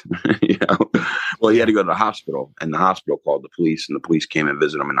kidnapped. Well, he had to go to the hospital, and the hospital called the police, and the police came and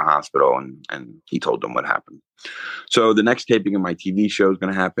visited him in the hospital, and he told them what happened. So the next taping of my TV show is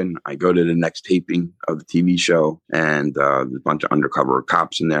going to happen. I go to the next taping of the TV show, and there's a bunch of undercover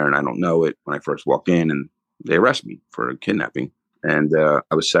cops in there, and I don't know it when I first walk in, and they arrest me for kidnapping. And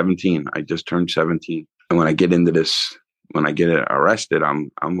I was 17. I just turned 17. And when I get arrested,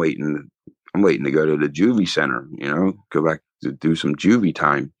 I'm waiting to go to the juvie center, go back to do some juvie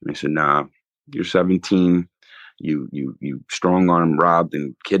time. And they said, nah, you're 17. You strong arm robbed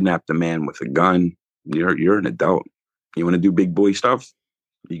and kidnapped a man with a gun. You're an adult. You want to do big boy stuff?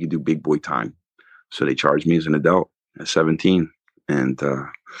 You can do big boy time. So they charged me as an adult at 17. And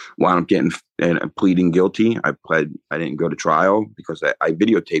while I'm pleading guilty, I didn't go to trial because I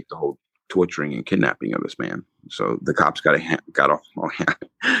videotaped the whole torturing and kidnapping of this man. So the cops got a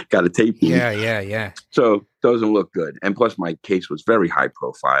tape. Yeah. So it doesn't look good. And plus my case was very high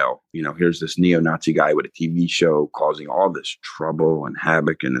profile. Here's this neo-Nazi guy with a TV show causing all this trouble and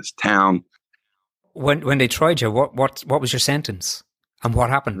havoc in this town. When they tried you, what was your sentence? And what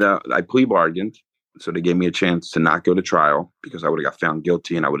happened? I plea bargained. So they gave me a chance to not go to trial because I would have got found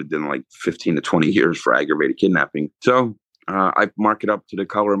guilty, and I would have done like 15 to 20 years for aggravated kidnapping. So I mark it up to the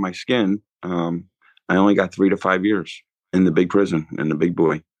color of my skin. I only got 3 to 5 years in the big prison, in the big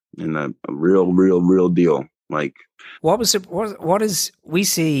boy, in a real deal. Like, what is we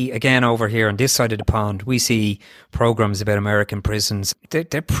see again over here on this side of the pond? We see programs about American prisons.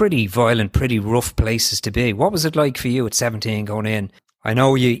 They're pretty violent, pretty rough places to be. What was it like for you at 17 going in? I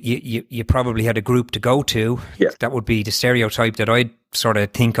know you probably had a group to go to. Yeah. That would be the stereotype that I sort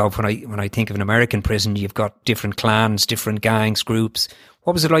of think of when I think of an American prison. You've got different clans, different gangs, groups.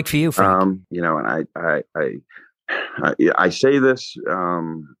 What was it like for you, Frank? And I say this,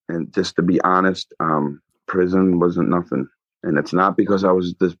 and just to be honest, prison wasn't nothing. And it's not because I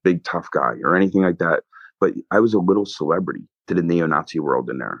was this big tough guy or anything like that, but I was a little celebrity to the neo-Nazi world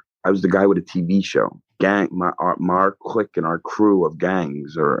in there. I was the guy with a TV show. Our clique and our crew of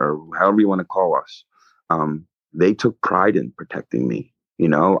gangs, or however you want to call us, they took pride in protecting me.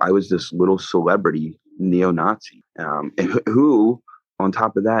 I was this little celebrity neo-Nazi, who, on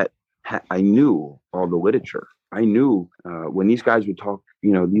top of that, I knew all the literature. I knew when these guys would talk,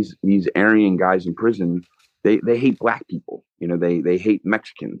 these Aryan guys in prison, they hate black people. They hate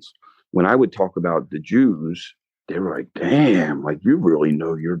Mexicans. When I would talk about the Jews, they were like, damn, like you really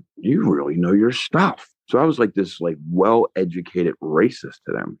know your stuff. So I was like this well-educated racist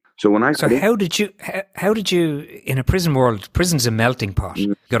to them. So how did you in a prison world, prison's a melting pot.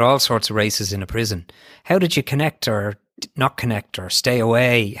 Mm-hmm. You got all sorts of races in a prison. How did you connect or not connect or stay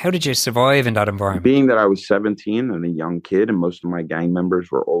away? How did you survive in that environment? Being that I was 17 and a young kid, and most of my gang members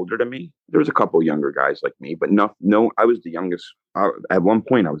were older than me, there was a couple younger guys like me, but no, I was the youngest. At one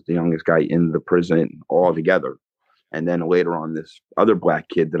point, I was the youngest guy in the prison altogether. And then later on, this other black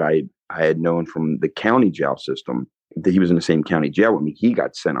kid that I had known from the county jail system, that he was in the same county jail with me, he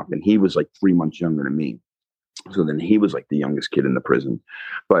got sent up, and he was like 3 months younger than me. So then he was like the youngest kid in the prison.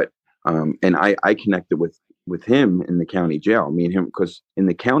 But and I connected with him in the county jail, me and him, because in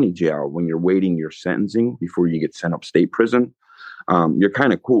the county jail, when you're waiting your sentencing before you get sent up state prison, you're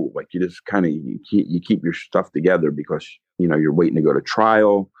kind of cool. Like you just kind of you keep your stuff together because you're waiting to go to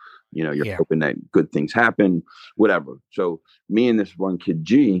trial. You're hoping that good things happen, whatever. So me and this one kid,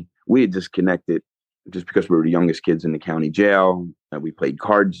 G, we had just connected just because we were the youngest kids in the county jail. We played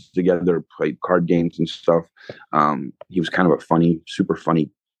cards together, played card games and stuff. He was kind of a super funny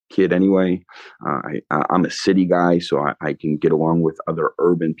kid anyway. I'm a city guy, so I can get along with other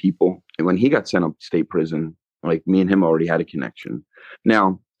urban people. And when he got sent up to state prison, like me and him already had a connection.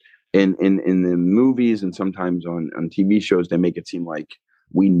 Now, in the movies and sometimes on TV shows, they make it seem like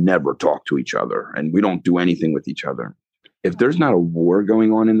we never talk to each other and we don't do anything with each other. If there's not a war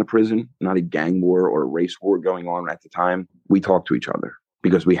going on in the prison, not a gang war or a race war going on at the time, we talk to each other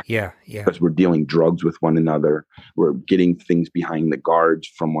because because we're dealing drugs with one another. We're getting things behind the guards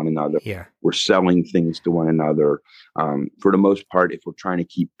from one another. Yeah. We're selling things to one another. For the most part, if we're trying to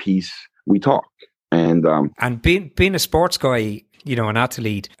keep peace, we talk. And being a sports guy, an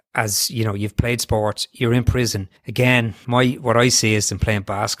athlete, as you've played sports, you're in prison. Again, what I see is them playing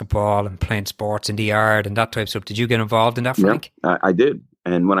basketball and playing sports in the yard and that type of stuff. Did you get involved in that, Frank? Yeah, I did.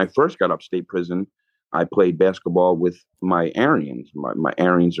 And when I first got upstate prison, I played basketball with my Aryans. My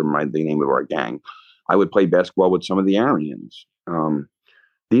Aryans are the name of our gang. I would play basketball with some of the Aryans.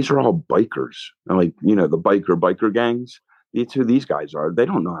 These are all bikers. Like, the biker gangs. It's who these guys are. They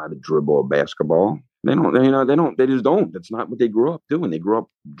don't know how to dribble a basketball. They just don't. That's not what they grew up doing. They grew up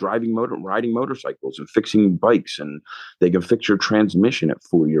riding motorcycles and fixing bikes, and they can fix your transmission at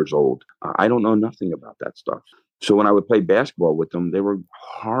 4 years old. I don't know nothing about that stuff. So when I would play basketball with them, they were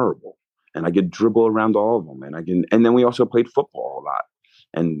horrible, and I could dribble around all of them. And then we also played football a lot,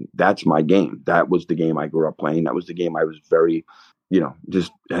 and that's my game. That was the game I grew up playing. That was the game I was very,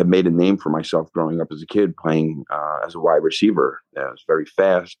 just had made a name for myself growing up as a kid, playing as a wide receiver. I was very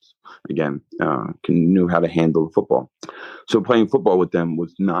fast. Again, knew how to handle the football. So playing football with them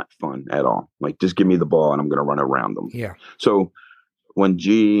was not fun at all. Like, just give me the ball and I'm going to run around them. Yeah. So when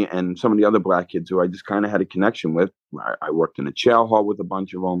G and some of the other black kids who I just kind of had a connection with, I worked in a chow hall with a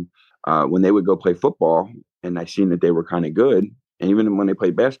bunch of them. When they would go play football and I seen that they were kind of good, and even when they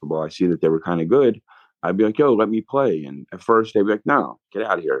played basketball, I see that they were kind of good, I'd be like, yo, let me play. And at first they'd be like, no, get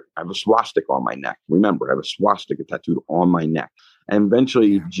out of here. I have a swastika on my neck. Remember, I have a swastika tattooed on my neck. And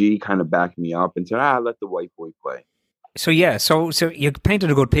eventually G kind of backed me up and said, let the white boy play. So you painted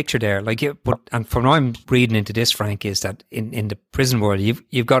a good picture there. And from what I'm reading into this, Frank, is that in the prison world,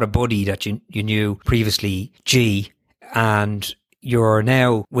 you've got a buddy that you knew previously, G, and you're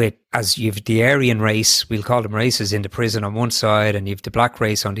now as you've the Aryan race, we'll call them races, in the prison on one side, and you've the black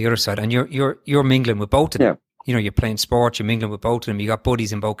race on the other side, and you're mingling with both of them. Yeah. You're playing sports, you're mingling with both of them. You got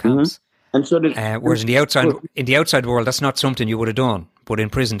buddies in both camps. Mm-hmm. And so whereas in the outside world, that's not something you would have done, but in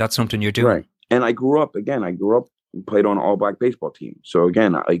prison, that's something you're doing. Right. And I grew up and played on an all black baseball team. So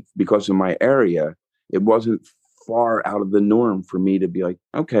again, because of my area, it wasn't far out of the norm for me to be like,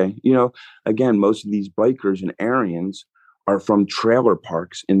 okay, again, most of these bikers and Aryans are from trailer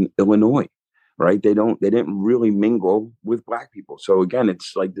parks in Illinois, right? They didn't really mingle with black people. So again,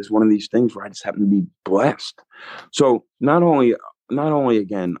 it's like this one of these things where I just happen to be blessed. So not only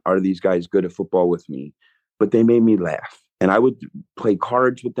again are these guys good at football with me, but they made me laugh. And I would play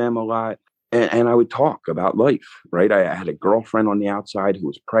cards with them a lot, and I would talk about life, right? I had a girlfriend on the outside who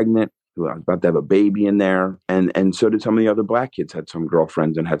was pregnant, who I was about to have a baby in there. And so did some of the other black kids, had some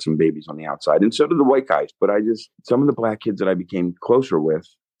girlfriends and had some babies on the outside. And so did the white guys. But some of the black kids that I became closer with,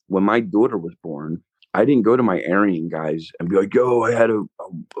 when my daughter was born, I didn't go to my Aryan guys and be like, yo, I had a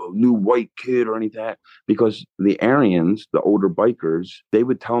new white kid or anything like that. Because the Aryans, the older bikers, they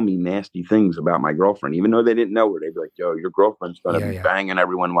would tell me nasty things about my girlfriend, even though they didn't know her. They'd be like, yo, your girlfriend's going to be banging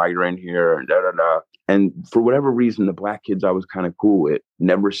everyone while you're in here, and da-da-da. And for whatever reason, the black kids I was kind of cool with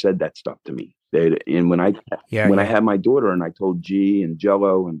never said that stuff to me. When I had my daughter and I told G and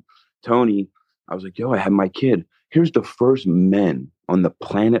Jello and Tony, I was like, yo, I had my kid. Here's the first men on the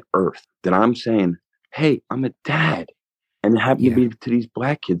planet Earth that I'm saying, hey, I'm a dad. And it happened to be to these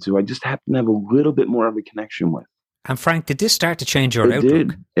black kids who I just happen to have a little bit more of a connection with. And Frank, did this start to change your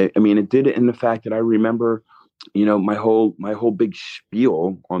outlook? It did. It did in the fact that I remember my whole big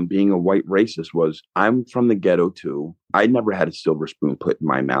spiel on being a white racist was I'm from the ghetto too. I never had a silver spoon put in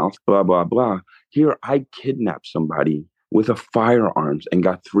my mouth, blah, blah, blah. Here, I kidnapped somebody with a firearms and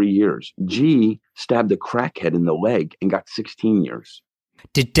got 3 years. G stabbed a crackhead in the leg and got 16 years.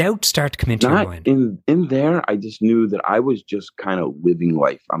 Did doubt start to come into your mind? In there, I just knew that I was just kind of living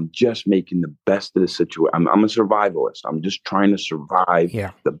life. I'm just making the best of the situation. I'm a survivalist. I'm just trying to survive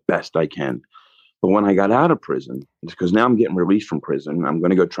the best I can. But when I got out of prison, because now I'm getting released from prison, I'm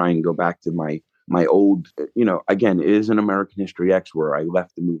going to go try and go back to my old, again, it is an American History X where I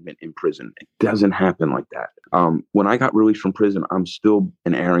left the movement in prison. It doesn't happen like that. When I got released from prison, I'm still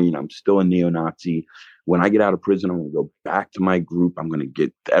an Aryan. I'm still a neo-Nazi. When I get out of prison, I'm going to go back to my group. I'm going to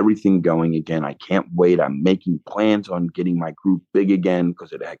get everything going again. I can't wait. I'm making plans on getting my group big again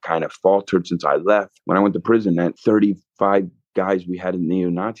because it had kind of faltered since I left. When I went to prison, that 35 guys we had in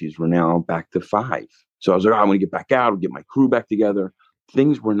neo-Nazis were now back to 5. So I was like, I'm going to get back out, get my crew back together.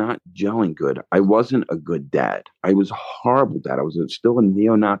 Things were not gelling good. I wasn't a good dad. I was a horrible dad. I was still a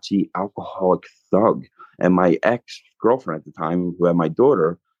neo-Nazi alcoholic thug. And my ex-girlfriend at the time, who had my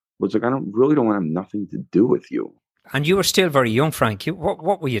daughter, was like, I don't want to have nothing to do with you. And you were still very young, Frank.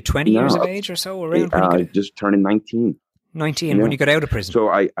 What were you, 20 years of age or so? Around? Just turning 19. 19 when you got out of prison. So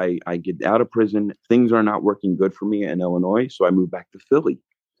I get out of prison. Things are not working good for me in Illinois. So I move back to Philly.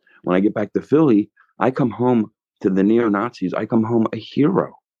 When I get back to Philly, I come home to the neo-Nazis. I come home a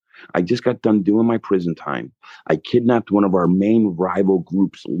hero. I just got done doing my prison time. I kidnapped one of our main rival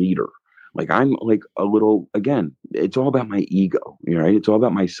group's leader. Like I'm like a little, again, it's all about my ego, right? It's all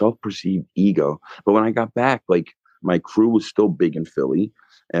about my self-perceived ego. But when I got back, like my crew was still big in Philly.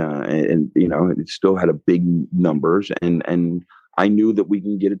 And it still had a big numbers, and I knew that we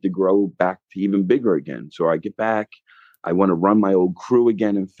can get it to grow back to even bigger again. So I get back, I want to run my old crew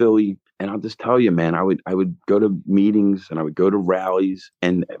again in Philly, and I'll just tell you, man, I would go to meetings and I would go to rallies,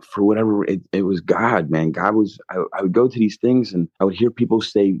 and for whatever it was God, man, God was. I would go to these things and I would hear people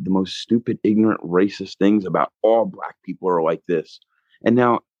say the most stupid, ignorant, racist things about all Black people are like this, and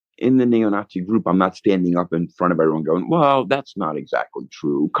now. In the neo-Nazi group, I'm not standing up in front of everyone going, well, that's not exactly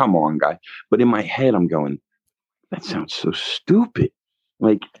true. Come on, guy. But in my head, I'm going, that sounds so stupid.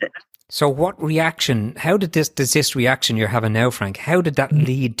 Like, so what reaction, does this reaction you're having now, Frank, how did that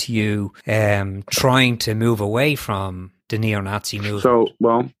lead to you trying to move away from the neo-Nazi movement? So,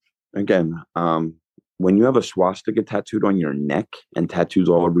 well, again, when you have a swastika tattooed on your neck and tattoos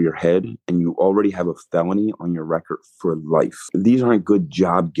all over your head, and you already have a felony on your record for life, these aren't good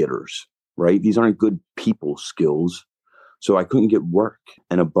job getters, right? These aren't good people skills. So I couldn't get work.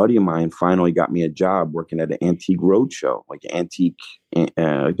 And a buddy of mine finally got me a job working at an antique roadshow, like an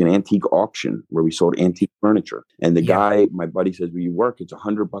antique auction where we sold antique furniture. And the guy, my buddy says, will you work? It's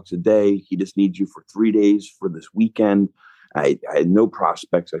 $100 a day. He just needs you for 3 days for this weekend. I had no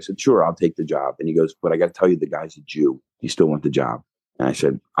prospects. I said, sure, I'll take the job. And he goes, but I got to tell you, the guy's a Jew. You still want the job? And I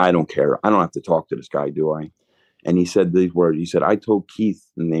said, I don't care. I don't have to talk to this guy, do I? And he said these words. He said, I told Keith,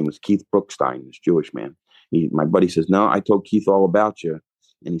 the name was Keith Brookstein, this Jewish man. My buddy says, no, I told Keith all about you.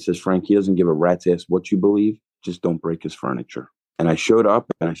 And he says, Frank, he doesn't give a rat's ass what you believe. Just don't break his furniture. And I showed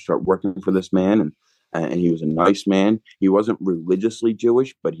up and I started working for this man. And he was a nice man. He wasn't religiously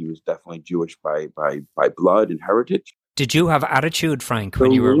Jewish, but he was definitely Jewish by blood and heritage. Did you have attitude, Frank,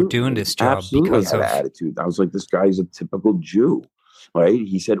 when you were doing this job? Absolutely had attitude. I was like, this guy's a typical Jew, right?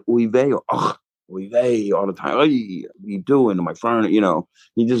 He said, oy vey, oy vey, all the time. Hey, what are you doing to my friend?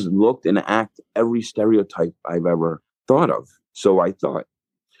 He just looked and acted every stereotype I've ever thought of. So I thought.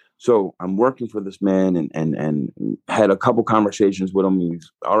 So I'm working for this man and had a couple conversations with him.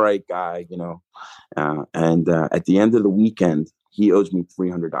 He's all right guy, and at the end of the weekend, he owes me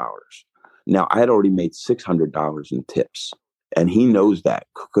 $300. Now, I had already made $600 in tips, and he knows that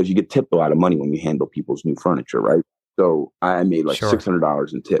because you get tipped a lot of money when you handle people's new furniture, right? So I made like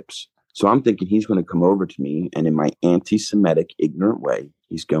 $600 in tips. So I'm thinking he's going to come over to me, and in my anti-Semitic, ignorant way,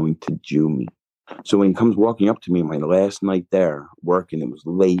 he's going to Jew me. So when he comes walking up to me, my last night there working, it was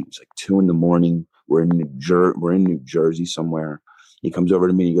late. It was like 2 a.m. We're in New Jersey somewhere. He comes over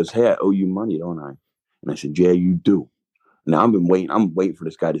to me and he goes, hey, I owe you money, don't I? And I said, yeah, you do. Now I'm waiting for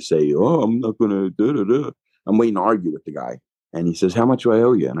this guy to say, oh, I'm not going to da-da-da. I'm waiting to argue with the guy. And he says, how much do I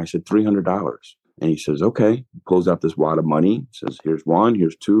owe you? And I said, $300. And he says, okay. He pulls out this wad of money. He says, here's 1,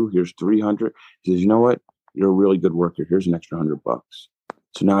 here's 2, here's 300. He says, you know what? You're a really good worker. Here's an extra $100.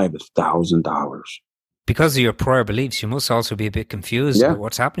 So now I have $1,000. Because of your prior beliefs, you must also be a bit confused about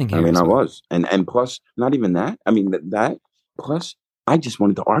what's happening here. I mean, I was. And plus, not even that. I mean, that plus, I just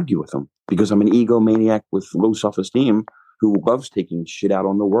wanted to argue with him because I'm an egomaniac with low self-esteem who loves taking shit out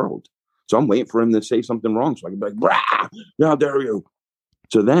on the world. So I'm waiting for him to say something wrong so I can be like, "Brah, how dare you?"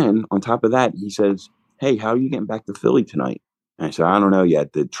 So then on top of that, he says, "Hey, how are you getting back to Philly tonight?" And I said, "I don't know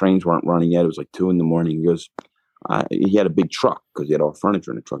yet. The trains weren't running yet. It was like 2 a.m. He goes, he had a big truck because he had all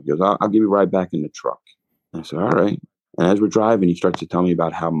furniture in the truck. He goes, I'll give you a ride back in the truck." And I said, "All right." And as we're driving, he starts to tell me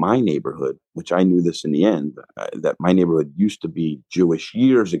about how my neighborhood, which I knew this in the end, that my neighborhood used to be Jewish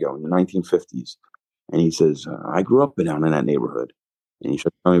years ago in the 1950s. And he says, "I grew up down in that neighborhood." And he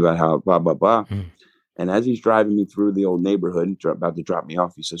starts telling me about how blah, blah, blah. And as he's driving me through the old neighborhood, about to drop me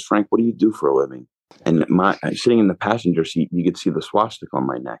off, he says, "Frank, what do you do for a living?" And sitting in the passenger seat, you could see the swastika on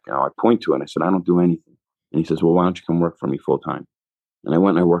my neck. And I point to it and I said, "I don't do anything." And he says, "Well, why don't you come work for me full time?" And I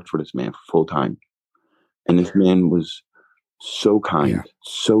went and I worked for this man for full time. And this man was so kind,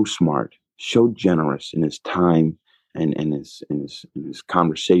 so smart, so generous in his time and his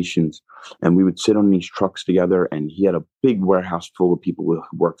conversations. And we would sit on these trucks together, and he had a big warehouse full of people who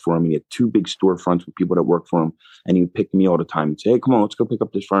worked for him. He had 2 big storefronts with people that worked for him. And he would pick me all the time and say, "Hey, come on, let's go pick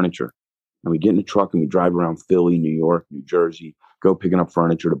up this furniture." And we get in the truck and we drive around Philly, New York, New Jersey, go picking up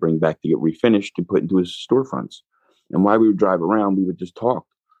furniture to bring back to get refinished to put into his storefronts. And while we would drive around, we would just talk.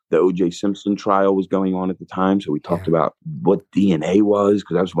 The O.J. Simpson trial was going on at the time. So we talked about what DNA was,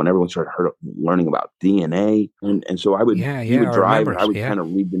 because that was when everyone started learning about DNA. And so he would drive, and I would kind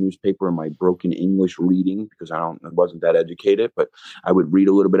of read the newspaper in my broken English reading, because I wasn't that educated, but I would read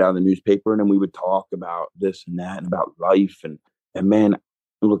a little bit out of the newspaper, and then we would talk about this and that and about life. And man,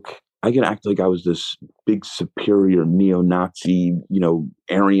 look, I can act like I was this big superior neo-Nazi,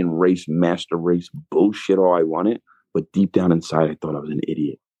 Aryan race, master race bullshit all I wanted. But deep down inside, I thought I was an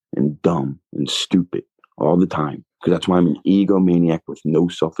idiot and dumb and stupid all the time. Because that's why I'm an egomaniac with no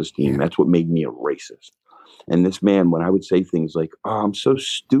self-esteem. That's what made me a racist. And this man, when I would say things like, "Oh, I'm so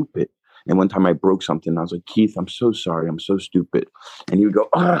stupid." And one time I broke something. I was like, "Keith, I'm so sorry. I'm so stupid." And he would go,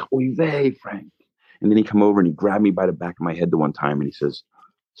 "Ah, oy vey, Frank." And then he'd come over and he grabbed me by the back of my head the one time and he says,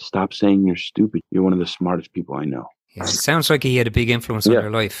 "Stop saying you're stupid. You're one of the smartest people I know." Yeah, it sounds like he had a big influence on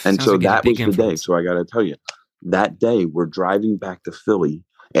your life. And so that was the day. So I got to tell you, that day we're driving back to Philly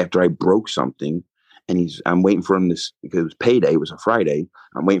after I broke something, and I'm waiting for him because it was payday. It was a Friday.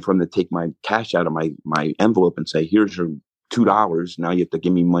 I'm waiting for him to take my cash out of my envelope and say, "Here's your $2. Now you have to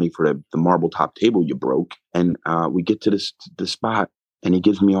give me money for the marble top table you broke." And we get to the spot, and he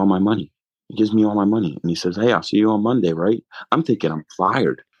gives me all my money. He gives me all my money, and he says, "Hey, I'll see you on Monday, right?" I'm thinking I'm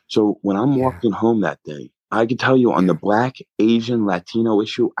fired. So when I'm walking home that day, I can tell you on the Black, Asian, Latino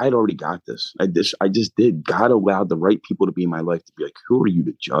issue, I'd already got this. I just did. God allowed the right people to be in my life to be like, "Who are you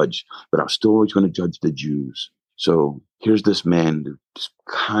to judge?" But I was still always going to judge the Jews. So here's this man who just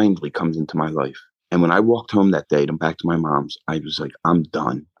kindly comes into my life. And when I walked home that day, back to my mom's, I was like, I'm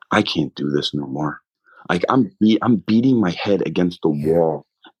done. I can't do this no more. Like I'm beating my head against the wall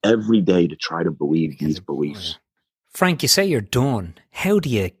every day to try to believe these beliefs. Frank, you say you're done. How do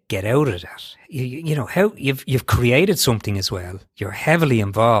you get out of that? How you've created something as well. You're heavily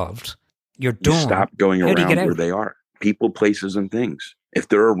involved. You're done. You stop going around where they are. People, places, and things. If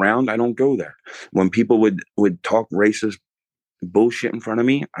they're around, I don't go there. When people would talk racist bullshit in front of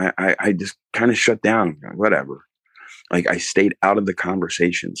me, I just kind of shut down. Whatever. Like I stayed out of the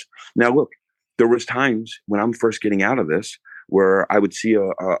conversations. Now look, there was times when I'm first getting out of this where I would see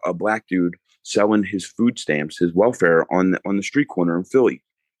a black dude selling his food stamps, his welfare on the street corner in Philly.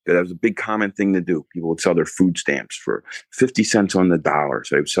 That was a big common thing to do. People would sell their food stamps for 50 cents on the dollar.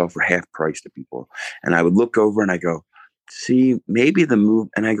 So they would sell for half price to people. And I would look over and I go, see, maybe the move.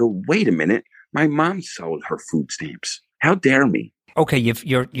 And I go, wait a minute. My mom sold her food stamps. How dare me? Okay,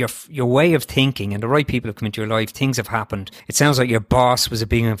 your way of thinking and the right people have come into your life. Things have happened. It sounds like your boss was a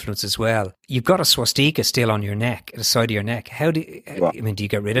big influence as well. You've got a swastika still on your neck, at the side of your neck. How do you, do you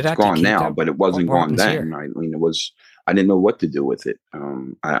get rid of that? It's gone now, but it wasn't gone then. It was. I didn't know what to do with it.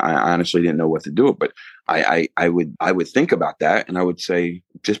 I honestly didn't know what to do with it. But I would think about that, and I would say,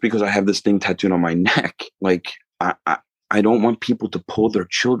 just because I have this thing tattooed on my neck, like I don't want people to pull their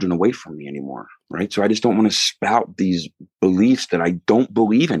children away from me anymore, right? So I just don't want to spout these beliefs that I don't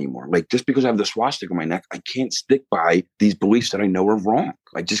believe anymore. Like just because I have the swastika on my neck, I can't stick by these beliefs that I know are wrong.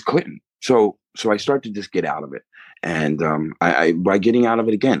 I just couldn't. So I started to just get out of it. And I by getting out of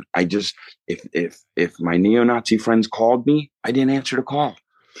it again, I just if my neo-Nazi friends called me, I didn't answer the call.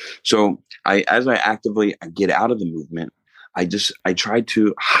 So as I actively get out of the movement, I tried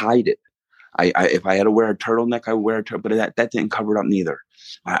to hide it. If I had to wear a turtleneck, I would wear a turtleneck, but that didn't cover it up neither.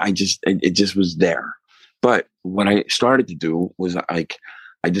 It just was there. But what I started to do was I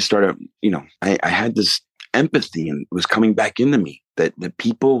just started, I had this empathy, and it was coming back into me that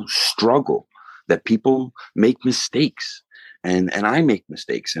people struggle, that people make mistakes, and I make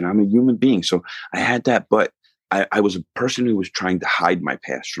mistakes, and I'm a human being. So I had that, but I was a person who was trying to hide my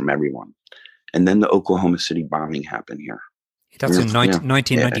past from everyone. And then the Oklahoma City bombing happened here. That's in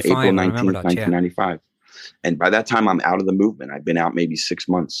 1995. April 19th, I remember that, 1995. And by that time, I'm out of the movement. I've been out maybe 6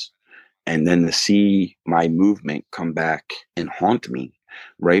 months. And then to see my movement come back and haunt me,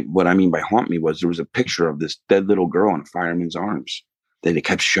 right? What I mean by haunt me was there was a picture of this dead little girl in a fireman's arms that it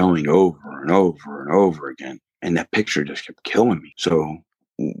kept showing over and over and over again. And that picture just kept killing me. So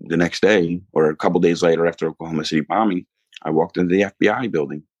the next day, or a couple days later after Oklahoma City bombing, I walked into the FBI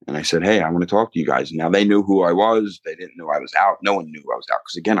building and I said, hey, I want to talk to you guys. Now they knew who I was. They didn't know I was out. No one knew I was out.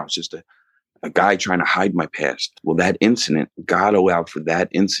 Because again, I was just a guy trying to hide my past. Well, that incident, God allowed for that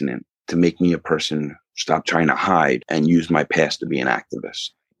incident to make me a person, stop trying to hide and use my past to be an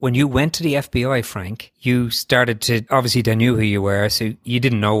activist. When you went to the FBI, Frank, you started to, obviously they knew who you were, so you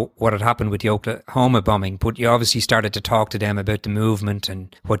didn't know what had happened with the Oklahoma bombing, but you obviously started to talk to them about the movement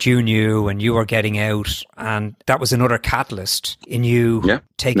and what you knew, and you were getting out, and that was another catalyst in you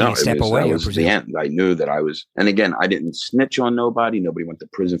taking a step away. That was the end. I knew that I was, and again, I didn't snitch on nobody. Nobody went to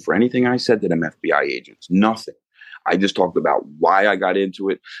prison for anything I said to them FBI agents. Nothing. I just talked about why I got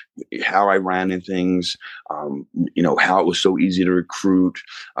into it, how I ran in things, how it was so easy to recruit,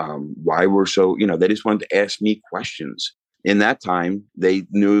 why we're so, they just wanted to ask me questions. In that time, they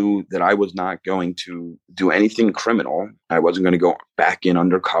knew that I was not going to do anything criminal. I wasn't going to go back in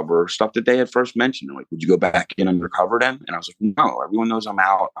undercover, stuff that they had first mentioned. Like, would you go back in undercover then? And I was like, no, everyone knows I'm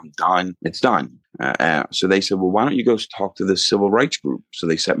out. I'm done. It's done. So they said, well, why don't you go talk to this civil rights group? So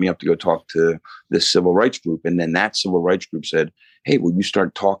they set me up to go talk to this civil rights group. And then that civil rights group said, hey, will you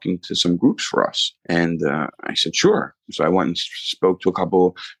start talking to some groups for us? And I said, sure. So I went and spoke to a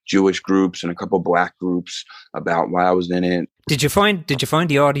couple Jewish groups and a couple Black groups about why I was in it. Did you find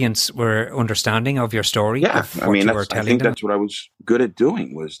the audience were understanding of your story? Yeah, I think that's what I was good at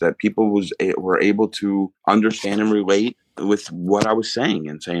doing, was that people were able to understand and relate with what I was saying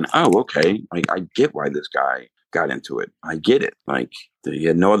and saying, oh, okay, I get why this guy got into it. I get it. Like, he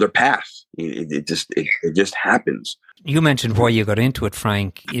had no other path. It just happens. You mentioned why you got into it,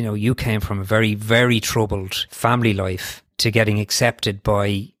 Frank. You came from a very, very troubled family life to getting accepted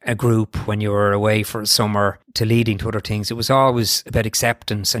by a group when you were away for a summer to leading to other things. It was always about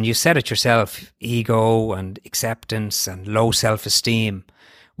acceptance. And you said it yourself, ego and acceptance and low self-esteem.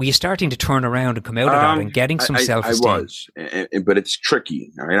 Were you starting to turn around and come out of that and getting some self-esteem? I was, but it's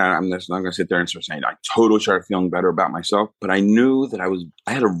tricky. All right? I'm just not going to sit there and start saying I totally started feeling better about myself. But I knew that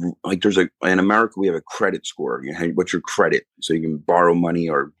in America, we have a credit score. What's your credit? So you can borrow money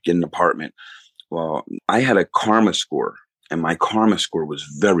or get an apartment. Well, I had a karma score, and my karma score was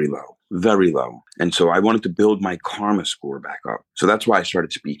very low, very low. And so I wanted to build my karma score back up. So that's why I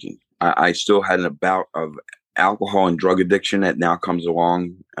started speaking. I still had a bout of alcohol and drug addiction that now comes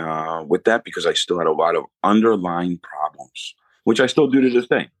along with that, because I still had a lot of underlying problems, which I still do to this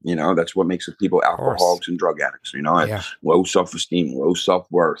day. That's what makes people alcoholics and drug addicts. Low self-esteem, low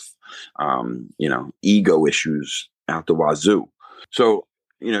self-worth, ego issues out the wazoo. So,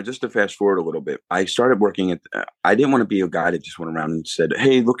 just to fast forward a little bit, I started working I didn't want to be a guy that just went around and said,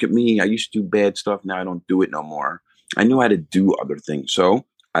 hey, look at me. I used to do bad stuff. Now I don't do it no more. I knew I had to do other things. So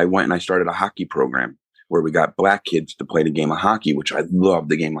I went and I started a hockey program where we got Black kids to play the game of hockey, which I love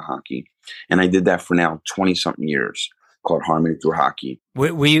the game of hockey. And I did that for now 20-something years, called Harmony Through Hockey.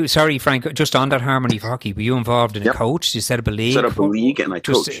 Were you, sorry, Frank, just on that Harmony of Hockey, were you involved in a coach? You set up a league? Set up a league and I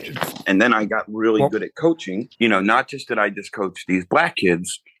coached. And then I got really good at coaching. Not just that I just coached these Black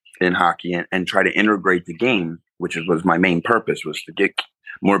kids in hockey and try to integrate the game, which was my main purpose, was to get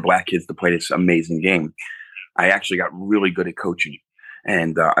more Black kids to play this amazing game. I actually got really good at coaching.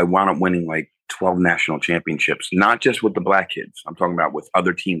 And I wound up winning like 12 national championships, not just with the Black kids. I'm talking about with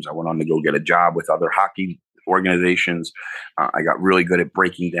other teams. I went on to go get a job with other hockey organizations. I got really good at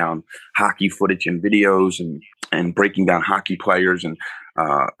breaking down hockey footage and videos and breaking down hockey players and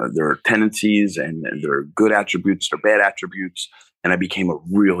their tendencies and their good attributes, their bad attributes. And I became a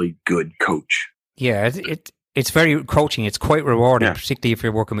really good coach. Yeah, it's very coaching. It's quite rewarding, particularly if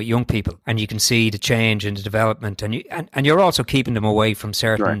you're working with young people and you can see the change and the development, and you're also keeping them away from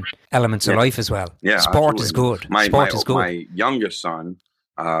certain elements of life as well. Yeah, sport is good. Sport is good. My youngest son,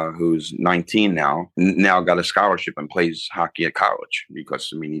 who's 19 now got a scholarship and plays hockey at college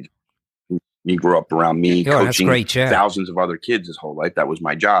because he grew up around me coaching thousands of other kids his whole life. That was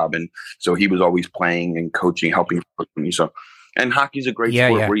my job, and so he was always playing and coaching, helping me. So. And hockey's a great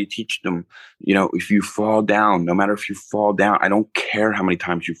sport where you teach them, if you fall down, no matter if you fall down, I don't care how many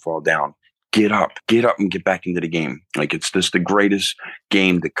times you fall down, get up and get back into the game. Like, it's just the greatest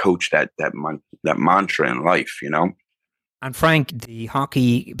game to coach that mantra in life, And Frank, the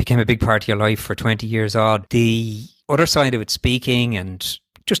hockey became a big part of your life for 20 years odd. The other side of it, speaking and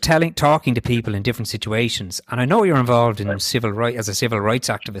just talking to people in different situations. And I know you're involved in civil rights as a civil rights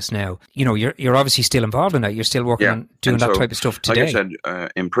activist now. You know, you're obviously still involved in that. You're still working on doing that type of stuff today. Like I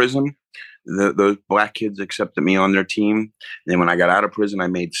said, in prison, those black kids accepted me on their team. And then when I got out of prison, I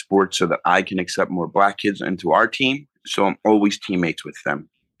made sports so that I can accept more black kids into our team. So I'm always teammates with them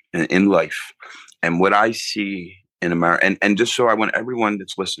in life. And what I see in America, and just so I want everyone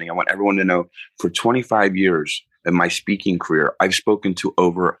that's listening, I want everyone to know, for 25 years in my speaking career, I've spoken to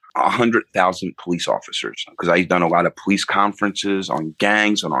over 100,000 police officers because I've done a lot of police conferences on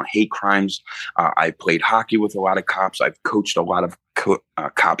gangs and on hate crimes. I played hockey with a lot of cops. I've coached a lot of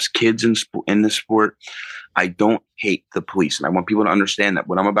cops' kids in this sport. I don't hate the police. And I want people to understand that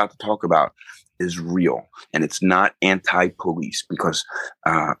what I'm about to talk about is real, and it's not anti-police, because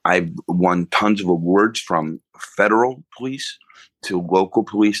I've won tons of awards from federal police to local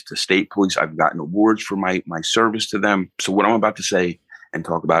police to state police. I've gotten awards for my service to them. So what I'm about to say and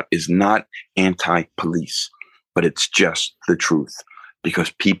talk about is not anti-police, but it's just the truth, because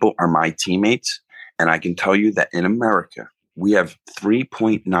people are my teammates. And I can tell you that in America, we have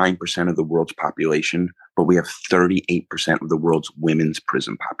 3.9% of the world's population, but we have 38% of the world's women's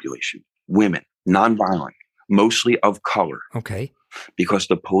prison population. Women, nonviolent, mostly of color. Okay. Because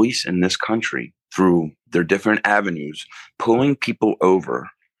the police in this country, through their different avenues, pulling people over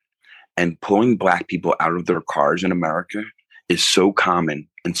and pulling black people out of their cars in America is so common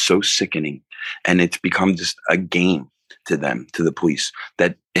and so sickening. And it's become just a game to them, to the police,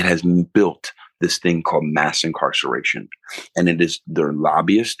 that it has built this thing called mass incarceration. And it is their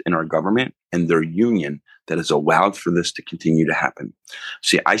lobbyists in our government and their union that has allowed for this to continue to happen.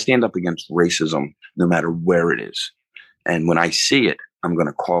 See, I stand up against racism no matter where it is. And when I see it, I'm going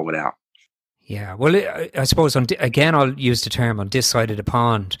to call it out. Yeah, well, I suppose, again, I'll use the term on this side of the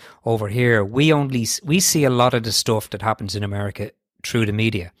pond over here. We see a lot of the stuff that happens in America through the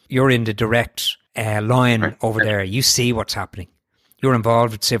media. You're in the direct line over there. You see what's happening. You're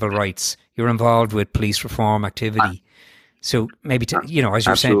involved with civil rights. You're involved with police reform activity. So maybe, as you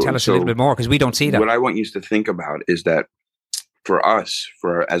were saying, tell us a little bit more, because we don't see that. What I want you to think about is that for us,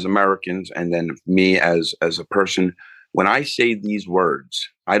 as Americans, and then me as a person, when I say these words,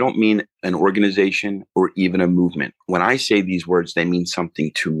 I don't mean an organization or even a movement. When I say these words, they mean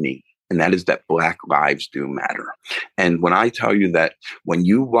something to me. And that is that Black lives do matter. And when I tell you that when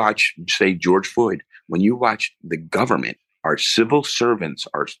you watch, say, George Floyd, when you watch the government, our civil servants,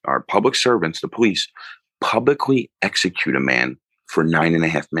 our public servants, the police, publicly execute a man for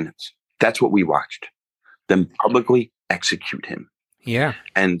 9.5 minutes. That's what we watched. Them publicly execute him. Yeah.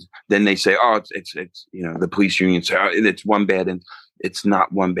 And then they say, oh, it's the police union say, oh, it's one bad, and it's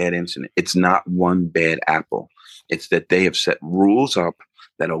not one bad incident. It's not one bad apple. It's that they have set rules up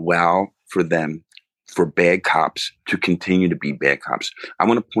that allow for bad cops to continue to be bad cops. I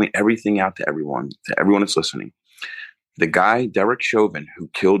want to point everything out to everyone that's listening. The guy, Derek Chauvin, who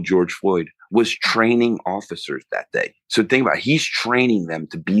killed George Floyd, was training officers that day. So think about it. He's training them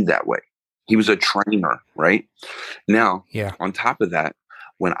to be that way. He was a trainer, right? Now, on top of that,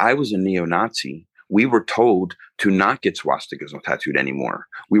 when I was a neo-Nazi, we were told to not get swastikas tattooed anymore.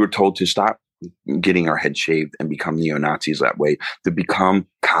 We were told to stop getting our head shaved and become neo-Nazis that way, to become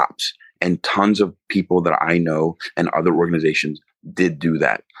cops. And tons of people that I know and other organizations did do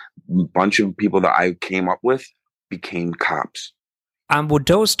that. A bunch of people that I came up with became cops. And would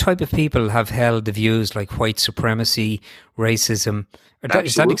those type of people have held the views like white supremacy, racism?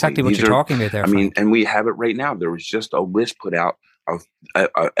 Is that exactly what you're talking about there, Frank? And we have it right now. There was just a list put out of,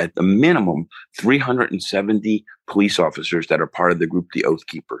 at the minimum, 370 police officers that are part of the group, the Oath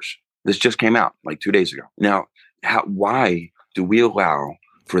Keepers. This just came out like 2 days ago. Now, why do we allow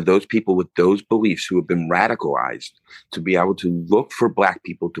for those people with those beliefs who have been radicalized to be able to look for Black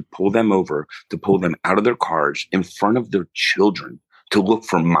people, to pull them over, to pull them out of their cars in front of their children, to look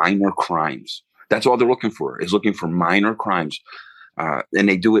for minor crimes? That's all they're looking for, is looking for minor crimes. And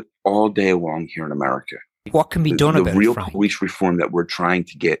they do it all day long here in America. What can be done about it, The real Frank? police reform that we're trying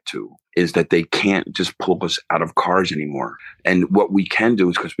to get to is that they can't just pull us out of cars anymore. And what we can do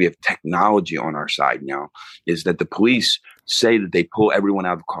is, because we have technology on our side now, is that the police say that they pull everyone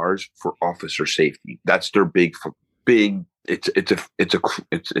out of cars for officer safety. That's their big. It's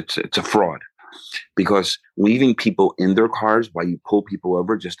a fraud, because leaving people in their cars while you pull people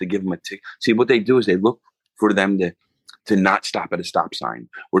over just to give them a ticket. See, what they do is they look for them to not stop at a stop sign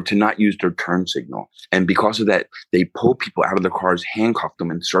or to not use their turn signal. And because of that, they pull people out of their cars, handcuff them,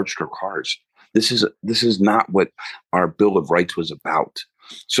 and search their cars. This is not what our Bill of Rights was about.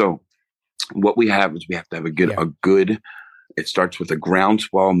 So what we have is we have to have a good It starts with a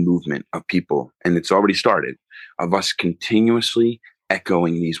groundswell movement of people, and it's already started, of us continuously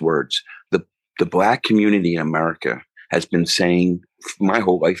echoing these words. The Black community in America has been saying my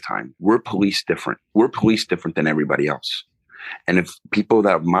whole lifetime, we're police different. We're police different than everybody else. And if people that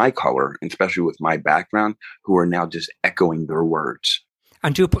have my color, especially with my background, who are now just echoing their words.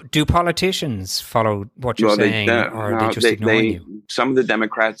 And do politicians follow what you're saying, or are they just ignoring you? Some of the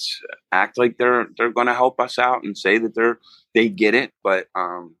Democrats act like they're going to help us out and say that they get it, but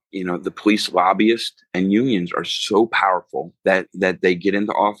the police lobbyists and unions are so powerful that they get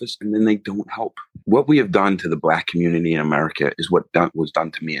into office and then they don't help. What we have done to the Black community in America is what was done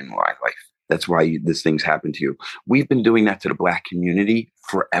to me in my life. That's why this thing's happened to you. We've been doing that to the Black community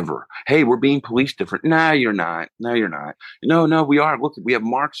forever. Hey, we're being police different. Nah, you're not. No, you're not. No, we are. Look, we have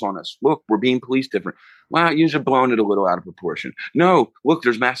marks on us. Look, we're being police different. Well, you're blowing it a little out of proportion. No, look,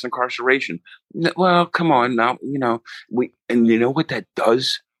 there's mass incarceration. No, well, come on now. And you know what that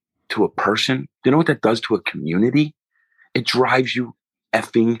does to a person? You know what that does to a community? It drives you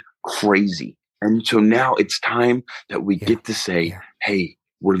effing crazy. And so now it's time that we get to say, hey,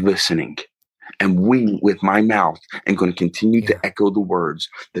 we're listening. And we, with my mouth, am going to continue to echo the words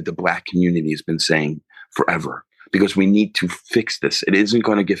that the Black community has been saying forever, because we need to fix this. It isn't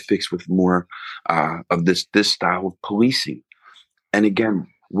going to get fixed with more of this style of policing. And again,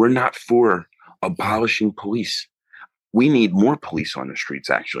 we're not for abolishing police. We need more police on the streets,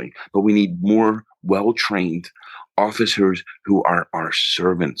 actually, but we need more well-trained officers who are our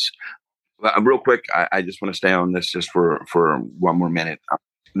servants. Real quick, I just want to stay on this just for one more minute.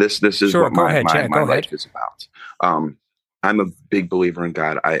 This is what my life is about. I'm a big believer in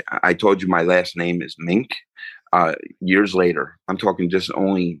God. I told you my last name is Mink. Years later, I'm talking just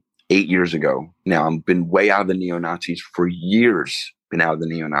only 8 years ago. Now, I've been way out of the neo-Nazis for years.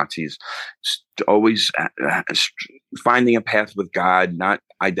 Always finding a path with God, not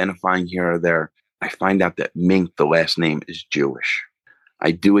identifying here or there. I find out that Mink, the last name, is Jewish.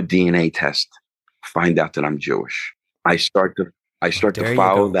 I do a DNA test, find out that I'm Jewish. I start to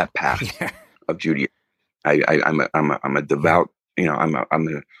follow that path of Judaism. I'm a devout,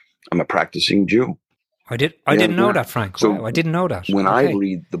 I'm a practicing Jew. I didn't know that, Frank. So wow, I didn't know that. When I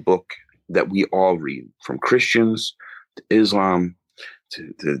read the book that we all read, from Christians to Islam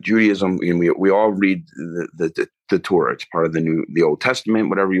to Judaism, and we all read the Torah. It's part of the Old Testament,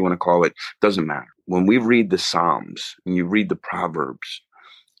 whatever you want to call it. Doesn't matter. When we read the Psalms and you read the Proverbs,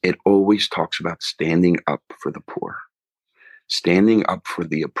 it always talks about standing up for the poor, standing up for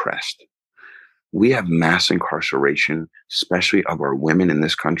the oppressed. We have mass incarceration, especially of our women in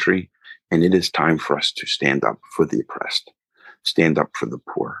this country, and it is time for us to stand up for the oppressed, stand up for the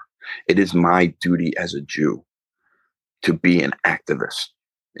poor. It is my duty as a Jew to be an activist.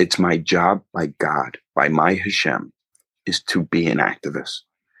 It's my job by God, by my Hashem, is to be an activist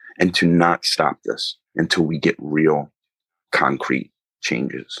and to not stop this until we get real, concrete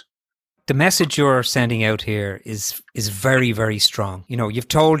changes. The message you're sending out here is very, very strong. You've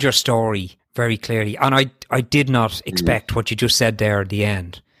told your story very clearly, and I did not expect what you just said there at the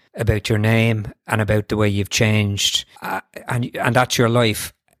end about your name and about the way you've changed, and that's your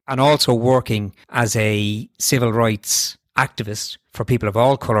life, and also working as a civil rights activist for people of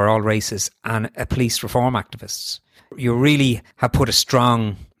all colour, all races, and a police reform activist. You really have put a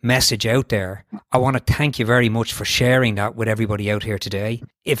strong message out there. I want to thank you very much for sharing that with everybody out here today.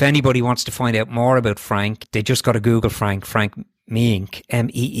 If anybody wants to find out more about Frank, they just got to Google Frank Meink,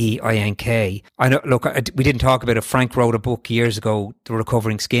 Meeink. I know. Look, we didn't talk about it. Frank wrote a book years ago, The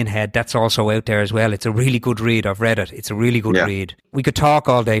Recovering Skinhead. That's also out there as well. It's a really good read. I've read it. It's a really good read. We could talk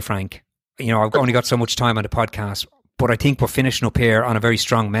all day, Frank. I've only got so much time on the podcast, but I think we're finishing up here on a very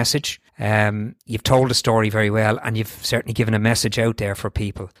strong message. You've told the story very well, and you've certainly given a message out there for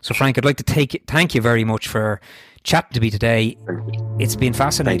people. So, Frank, I'd like to thank you very much for chatting to me today. It's been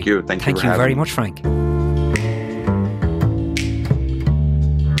fascinating. Thank you very much, Frank.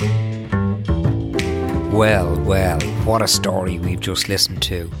 Well, what a story we've just listened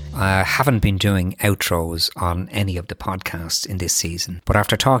to. I haven't been doing outros on any of the podcasts in this season, but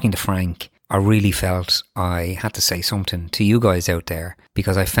after talking to Frank, I really felt I had to say something to you guys out there,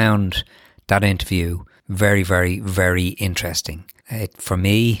 because I found that interview very, very, very interesting. For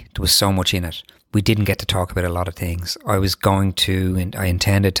me, there was so much in it. We didn't get to talk about a lot of things. I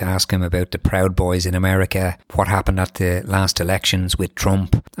intended to ask him about the Proud Boys in America, what happened at the last elections with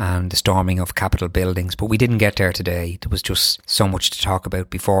Trump and the storming of Capitol buildings, but we didn't get there today. There was just so much to talk about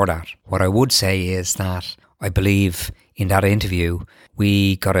before that. What I would say is that I believe in that interview,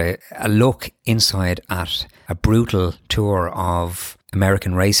 we got a look inside at a brutal tour of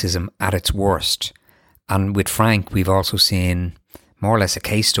American racism at its worst. And with Frank, we've also seen more or less a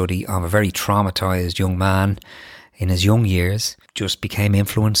case study of a very traumatised young man in his young years, just became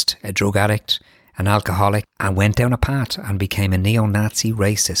influenced, a drug addict, an alcoholic, and went down a path and became a neo-Nazi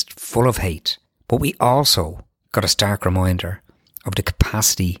racist full of hate. But we also got a stark reminder of the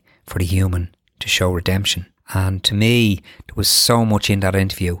capacity for the human to show redemption. And to me, there was so much in that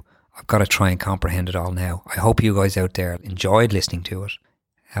interview. I've got to try and comprehend it all now. I hope you guys out there enjoyed listening to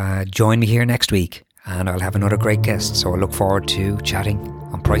it. Join me here next week and I'll have another great guest. So I look forward to chatting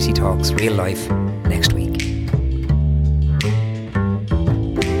on Pricey Talks Real Life next week.